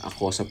na rin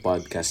ako sa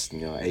podcast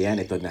nyo.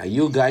 Ayan, ito na.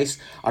 You guys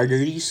are the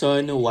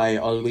reason why I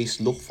always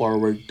look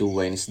forward to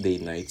Wednesday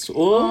nights. Thank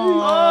you.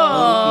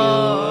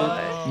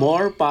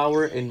 More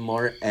power and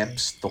more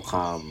eps to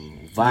come.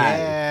 Val.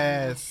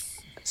 Yes.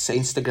 Sa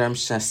Instagram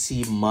siya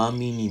si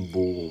Mommy ni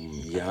Boom.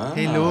 Yeah.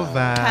 Hello,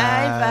 Val.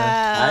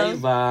 Hi,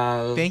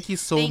 Val. Thank you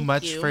so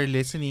much for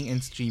listening and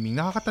streaming.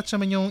 Nakaka-touch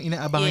naman yung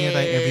inaabangan niyo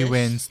tayo every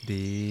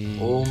Wednesday.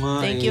 Oo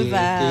nga. Thank you,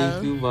 Val.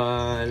 Thank you,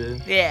 Val.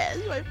 Yes,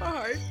 my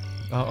heart.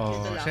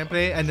 Oo.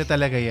 Siyempre, ano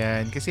talaga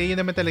yan. Kasi yun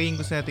naman talaga yung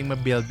gusto nating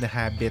ma-build na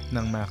habit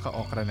ng mga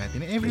ka-okra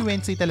natin. Every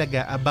Wednesday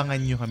talaga, abangan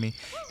nyo kami.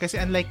 Kasi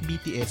unlike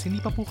BTS, hindi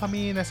pa po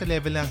kami nasa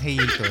level ng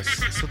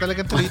hiatus. So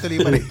talagang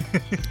tuloy-tuloy pa rin.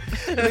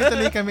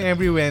 Tuloy-tuloy kami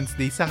every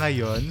Wednesday sa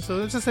ngayon.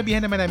 So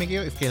sasabihan naman namin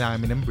kayo if kailangan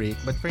kami ng break.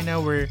 But for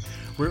now, we're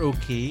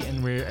okay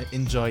and we're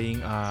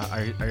enjoying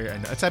our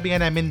ano. At sabi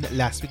nga namin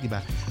last week, diba?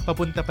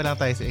 Papunta pa lang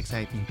tayo sa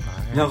exciting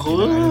part.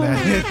 Naku!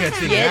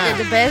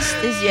 The best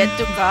is yet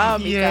to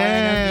come. Ika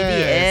ng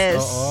BTS.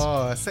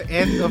 Oo. Sa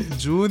end of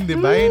June, di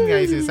ba? Yun nga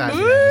yung sinasabi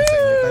namin sa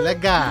inyo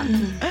talaga.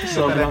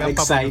 Sobrang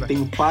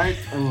exciting part.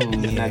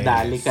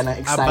 Nadali ka ng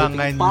exciting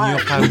Abangan part. Nyo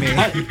kami.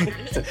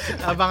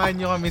 Abangan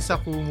nyo kami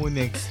sa Kumu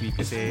next week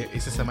kasi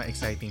isa sa mga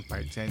exciting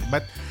parts yan.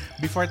 But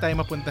before tayo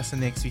mapunta sa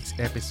next week's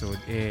episode,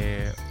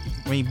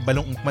 may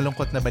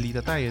malungkot na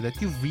balita tayo that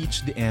you've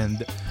reached the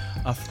end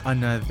of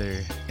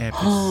another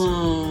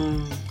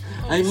episode.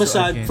 I'm a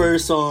sad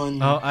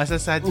person. As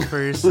a sad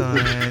person,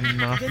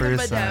 mga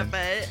person.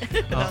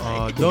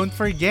 Don't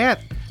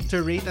forget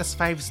to rate us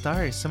 5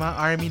 stars. Sa mga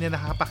army na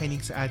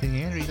nakapakinig sa atin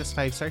ngayon, rate us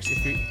 5 stars if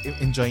you're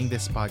enjoying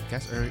this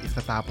podcast or if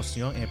natapos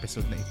nyo ang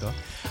episode na ito.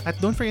 At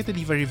don't forget to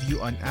leave a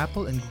review on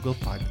Apple and Google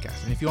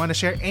Podcasts. And if you want to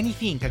share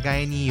anything,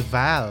 kagaya ni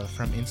Val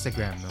from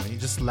Instagram, you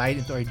just slide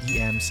into our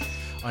DMs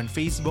on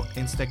Facebook,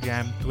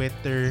 Instagram,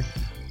 Twitter,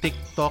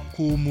 TikTok,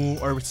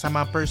 Kumu, or sa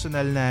mga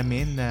personal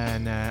namin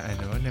na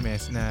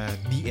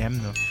DM,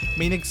 no?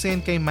 May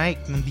nag-send kay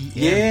Mike ng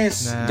DM.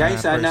 Yes!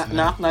 Guys,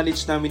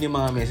 na-acknowledge namin yung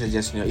mga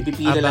messages nyo.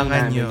 Ipipila lang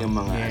namin yung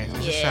mga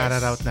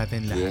shoutout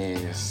natin lahat.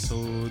 Yes. So,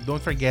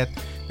 don't forget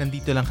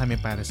nandito lang kami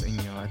para sa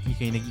inyo at hindi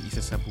kayo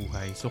nag-iisa sa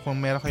buhay. So kung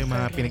meron kayong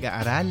mga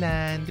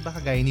pinag-aaralan, di ba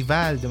kagaya ni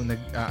Val,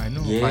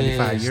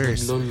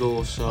 qualifiers.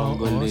 Naglolosa.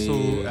 So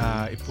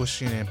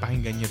i-push nyo na,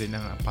 pakinggan nyo rin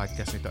ang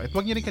podcast nito. At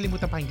huwag nyo rin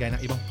kalimutan pakinggan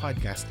ang ibang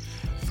podcast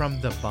from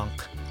The Bunk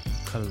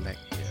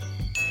Collective.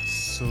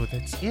 So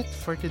that's it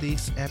for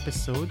today's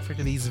episode, for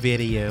today's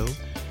video.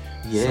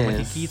 Yes. So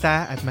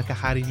makikita at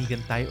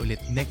magkakarinigan tayo ulit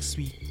next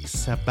week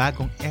sa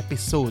bagong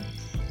episode.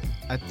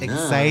 At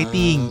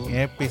exciting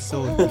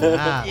episode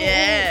na.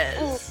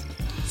 Yes!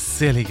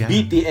 Siligang.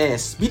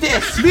 BTS!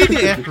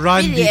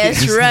 Run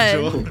BTS.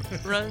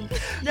 Run.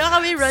 Diba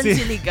kami run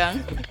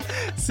Siligang?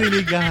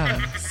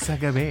 Siligang sa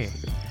gabi.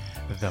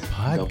 The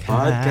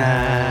podcast.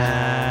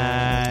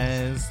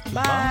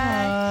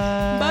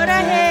 Bye!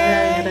 Borahe!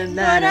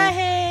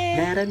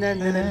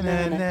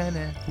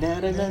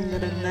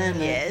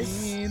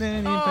 Yes.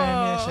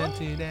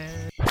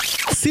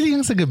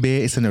 Siligang sa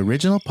Gabi is an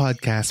original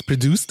podcast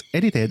produced,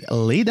 edited,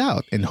 laid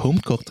out, and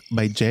home-cooked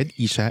by Jed,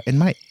 Isha, and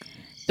Mike.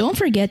 Don't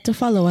forget to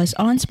follow us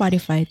on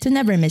Spotify to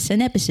never miss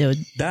an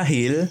episode.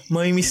 Dahil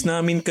may miss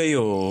namin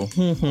kayo.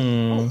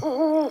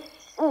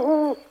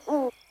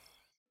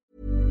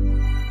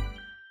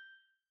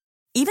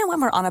 Even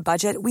when we're on a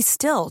budget, we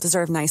still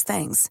deserve nice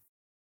things.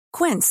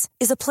 Quince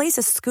is a place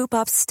to scoop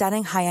up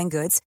stunning high-end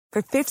goods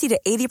for 50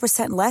 to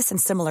 80% less than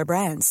similar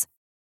brands.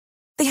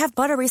 They have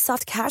buttery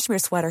soft cashmere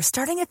sweaters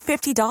starting at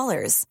 $50,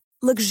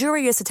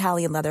 luxurious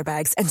Italian leather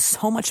bags, and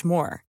so much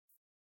more.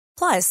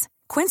 Plus,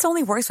 Quince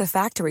only works with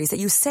factories that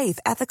use safe,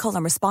 ethical,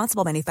 and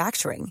responsible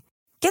manufacturing.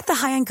 Get the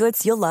high-end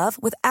goods you'll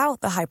love without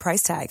the high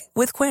price tag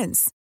with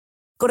Quince.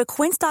 Go to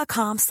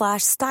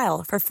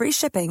quince.com/style for free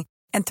shipping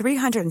and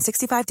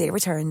 365-day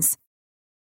returns.